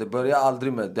egentligen. Eller det börjar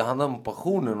aldrig med, det handlar om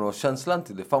passionen och känslan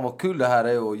till det. Fan vad kul det här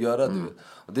är att göra, du vet.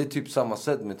 Och det är typ samma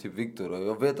sätt med typ Victor. Och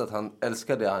jag vet att han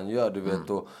älskar det han gör, du vet.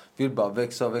 Och vill bara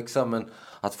växa, men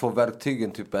att få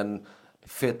verktygen, typ en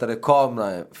fetare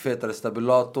kamera, fetare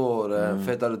stabilator,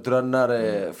 fetare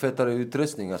drönare, fetare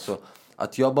utrustning, alltså.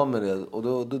 Att jobba med det, och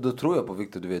då tror jag på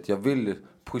Victor, du vet. Jag vill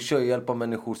pusha och hjälpa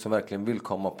människor som verkligen vill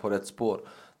komma på rätt spår,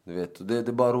 du vet. Och det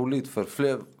är bara roligt, för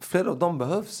fler av dem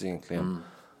behövs egentligen.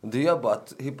 Det gör bara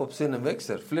att hiphop-scenen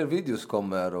växer, fler videos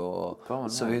kommer och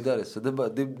så vidare. Så det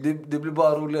blir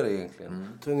bara roligare egentligen.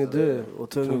 Tung är du och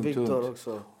tung Victor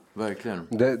också. Verkligen.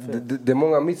 Det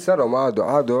många missar om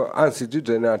Ado anser ut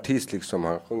en artist liksom,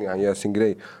 han sjunger, han gör sin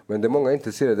grej, men det många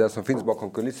inte ser det som finns bakom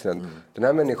kulissen. Den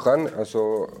här människan,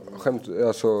 alltså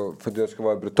för att jag ska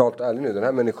vara brutalt ärlig nu, den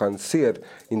här människan ser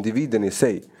individen i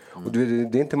sig. Och det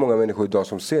är inte många människor idag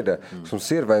som ser det, som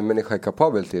ser vad en människa är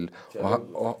kapabel till.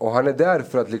 Och han är där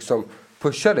för att liksom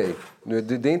pusha dig.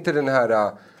 Det är inte den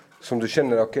här som du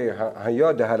känner, okej, han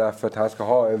gör det här för att han ska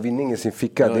ha en vinning i sin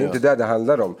ficka. Det är inte det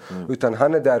handlar om. Utan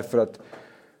han är där för att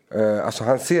alltså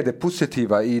han ser det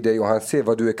positiva i dig och han ser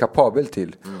vad du är kapabel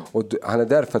till. Och han är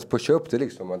där för att pusha upp det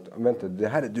liksom. Att, vänta, det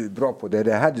här är du bra på, det är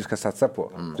det här du ska satsa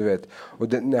på. Du vet.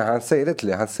 Och när han säger det till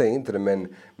dig, han säger inte det med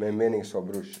en mening så,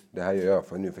 brors, det här gör jag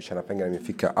för nu för att tjäna pengar i min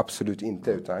ficka. Absolut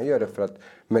inte. Utan han gör det för att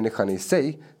människan i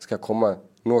sig ska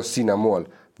nå sina mål.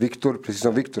 Victor, precis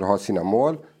som Victor har sina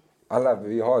mål. Alla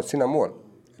vi har sina mål.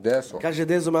 Det är så. Kanske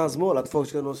det som är hans mål, att folk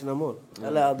ska nå sina mål.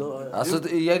 Eller då, alltså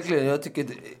egentligen, jag tycker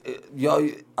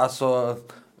alltså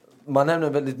man nämner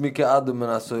väldigt mycket Ado, men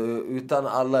alltså utan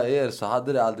alla er så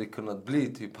hade det aldrig kunnat bli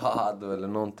typ Ado eller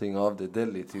någonting av det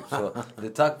Deli typ. Så det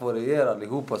är tack vare er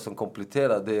allihopa som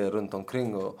kompletterar det runt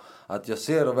omkring, och att jag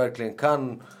ser och verkligen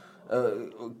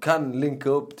kan linka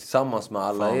upp tillsammans med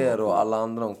alla er och alla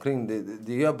andra omkring.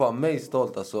 Det gör bara mig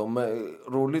stolt alltså.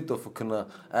 Roligt att få kunna,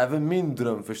 även min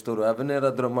dröm, förstår du, även era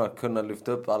drömmar, kunna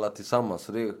lyfta upp alla tillsammans.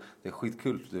 Så det är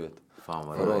skitkul, du vet.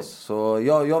 För oss. Så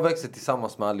jag växer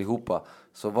tillsammans med allihopa.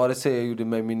 Så vare sig jag gjorde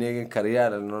med min egen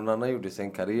karriär eller någon annan gjorde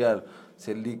sin karriär,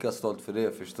 så är jag lika stolt för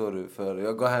det, förstår du. För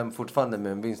jag går hem fortfarande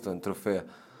med en vinst och en trofé.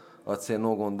 Och att se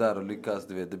någon där och lyckas,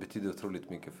 du vet, det betyder otroligt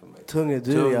mycket för mig. Tung är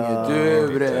du, ja.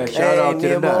 Shoutout till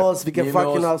den där. Oss, vilken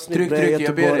fucking avsnitt. Tryck,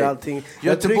 Göteborg, allting.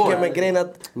 Jag trycker med grejen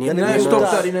att den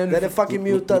är fucking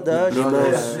mutad.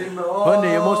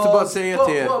 Hörni, jag måste bara säga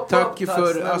till er, tack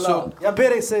för, alltså, jag ber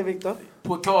dig säga, Victor.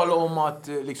 På tal om att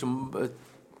liksom,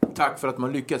 tack för att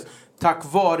man lyckas.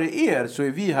 Tack vare er så är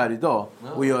vi här idag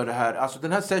och gör det här. Alltså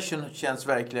den här session känns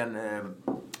verkligen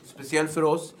speciell för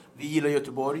oss. Vi gillar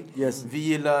Göteborg. Yes. Vi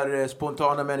gillar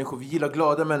spontana människor. Vi gillar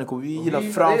glada människor. Vi gillar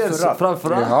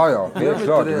framförallt. Ja, det är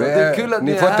klart. Det är kul att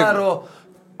ni är här och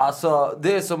alltså,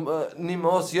 det som ni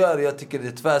med oss gör, jag tycker det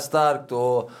är tvärstarkt,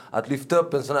 och att lyfta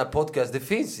upp en sån här podcast, det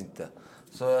finns inte.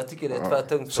 Så jag tycker det är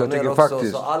tvärtungt Så jag tycker också.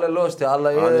 faktiskt. Så alla lås till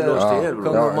alla er.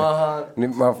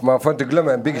 Man får inte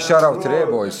glömma en big shoutout till er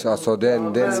boys. Alltså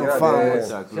en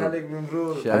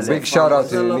big shoutout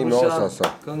till ni med oss alltså.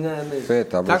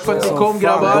 Feta, tack för att ni kom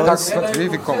grabbar. Tack för att vi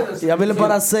fick komma. Jag ville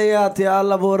bara säga till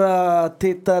alla våra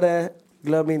tittare,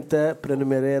 glöm inte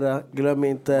prenumerera. Glöm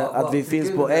inte att vi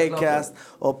finns på Acast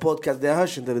och podcast. Det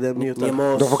hörs inte vid den muten.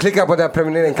 De får klicka på den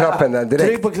prenumerering-knappen där direkt.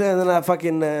 Tryck på den här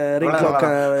fucking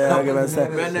ringklockan.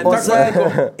 Och sen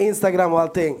Instagram och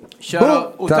allting.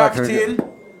 Och tack till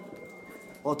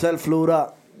Hotel Flora.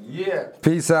 Yeah.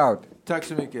 Peace out. Tack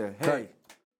så mycket. Hej.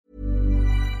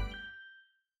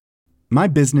 My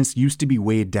business used to be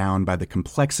weighed down by the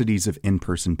complexities of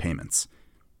in-person payments.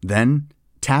 Then,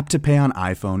 Tap to Pay on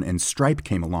iPhone and Stripe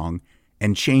came along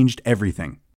and changed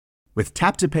everything. With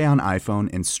Tap to Pay on iPhone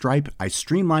and Stripe, I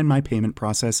streamlined my payment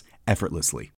process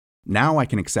effortlessly. Now I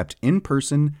can accept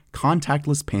in-person,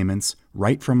 contactless payments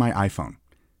right from my iPhone.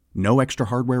 No extra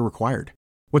hardware required.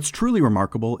 What's truly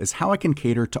remarkable is how I can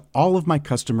cater to all of my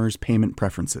customers' payment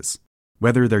preferences.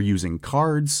 Whether they're using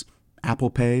cards, Apple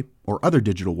Pay, or other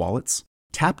digital wallets,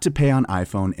 Tap to Pay on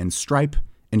iPhone and Stripe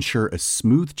ensure a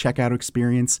smooth checkout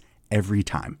experience every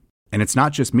time. And it's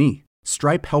not just me.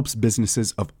 Stripe helps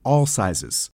businesses of all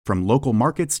sizes, from local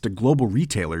markets to global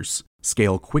retailers,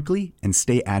 scale quickly and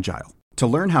stay agile. To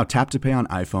learn how Tap to Pay on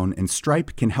iPhone and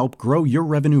Stripe can help grow your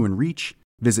revenue and reach,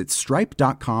 visit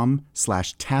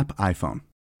stripe.com/tapiphone.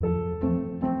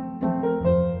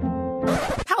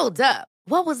 Hold up.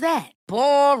 What was that?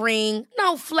 Boring.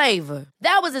 No flavor.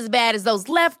 That was as bad as those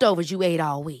leftovers you ate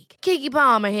all week. Keke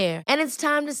Palmer here. And it's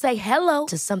time to say hello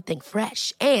to something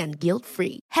fresh and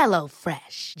guilt-free. Hello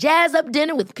Fresh. Jazz up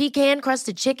dinner with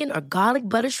pecan-crusted chicken or garlic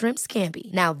butter shrimp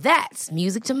scampi. Now that's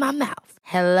music to my mouth.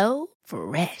 Hello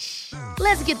Fresh.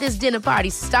 Let's get this dinner party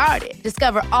started.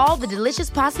 Discover all the delicious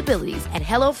possibilities at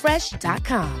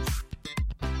HelloFresh.com.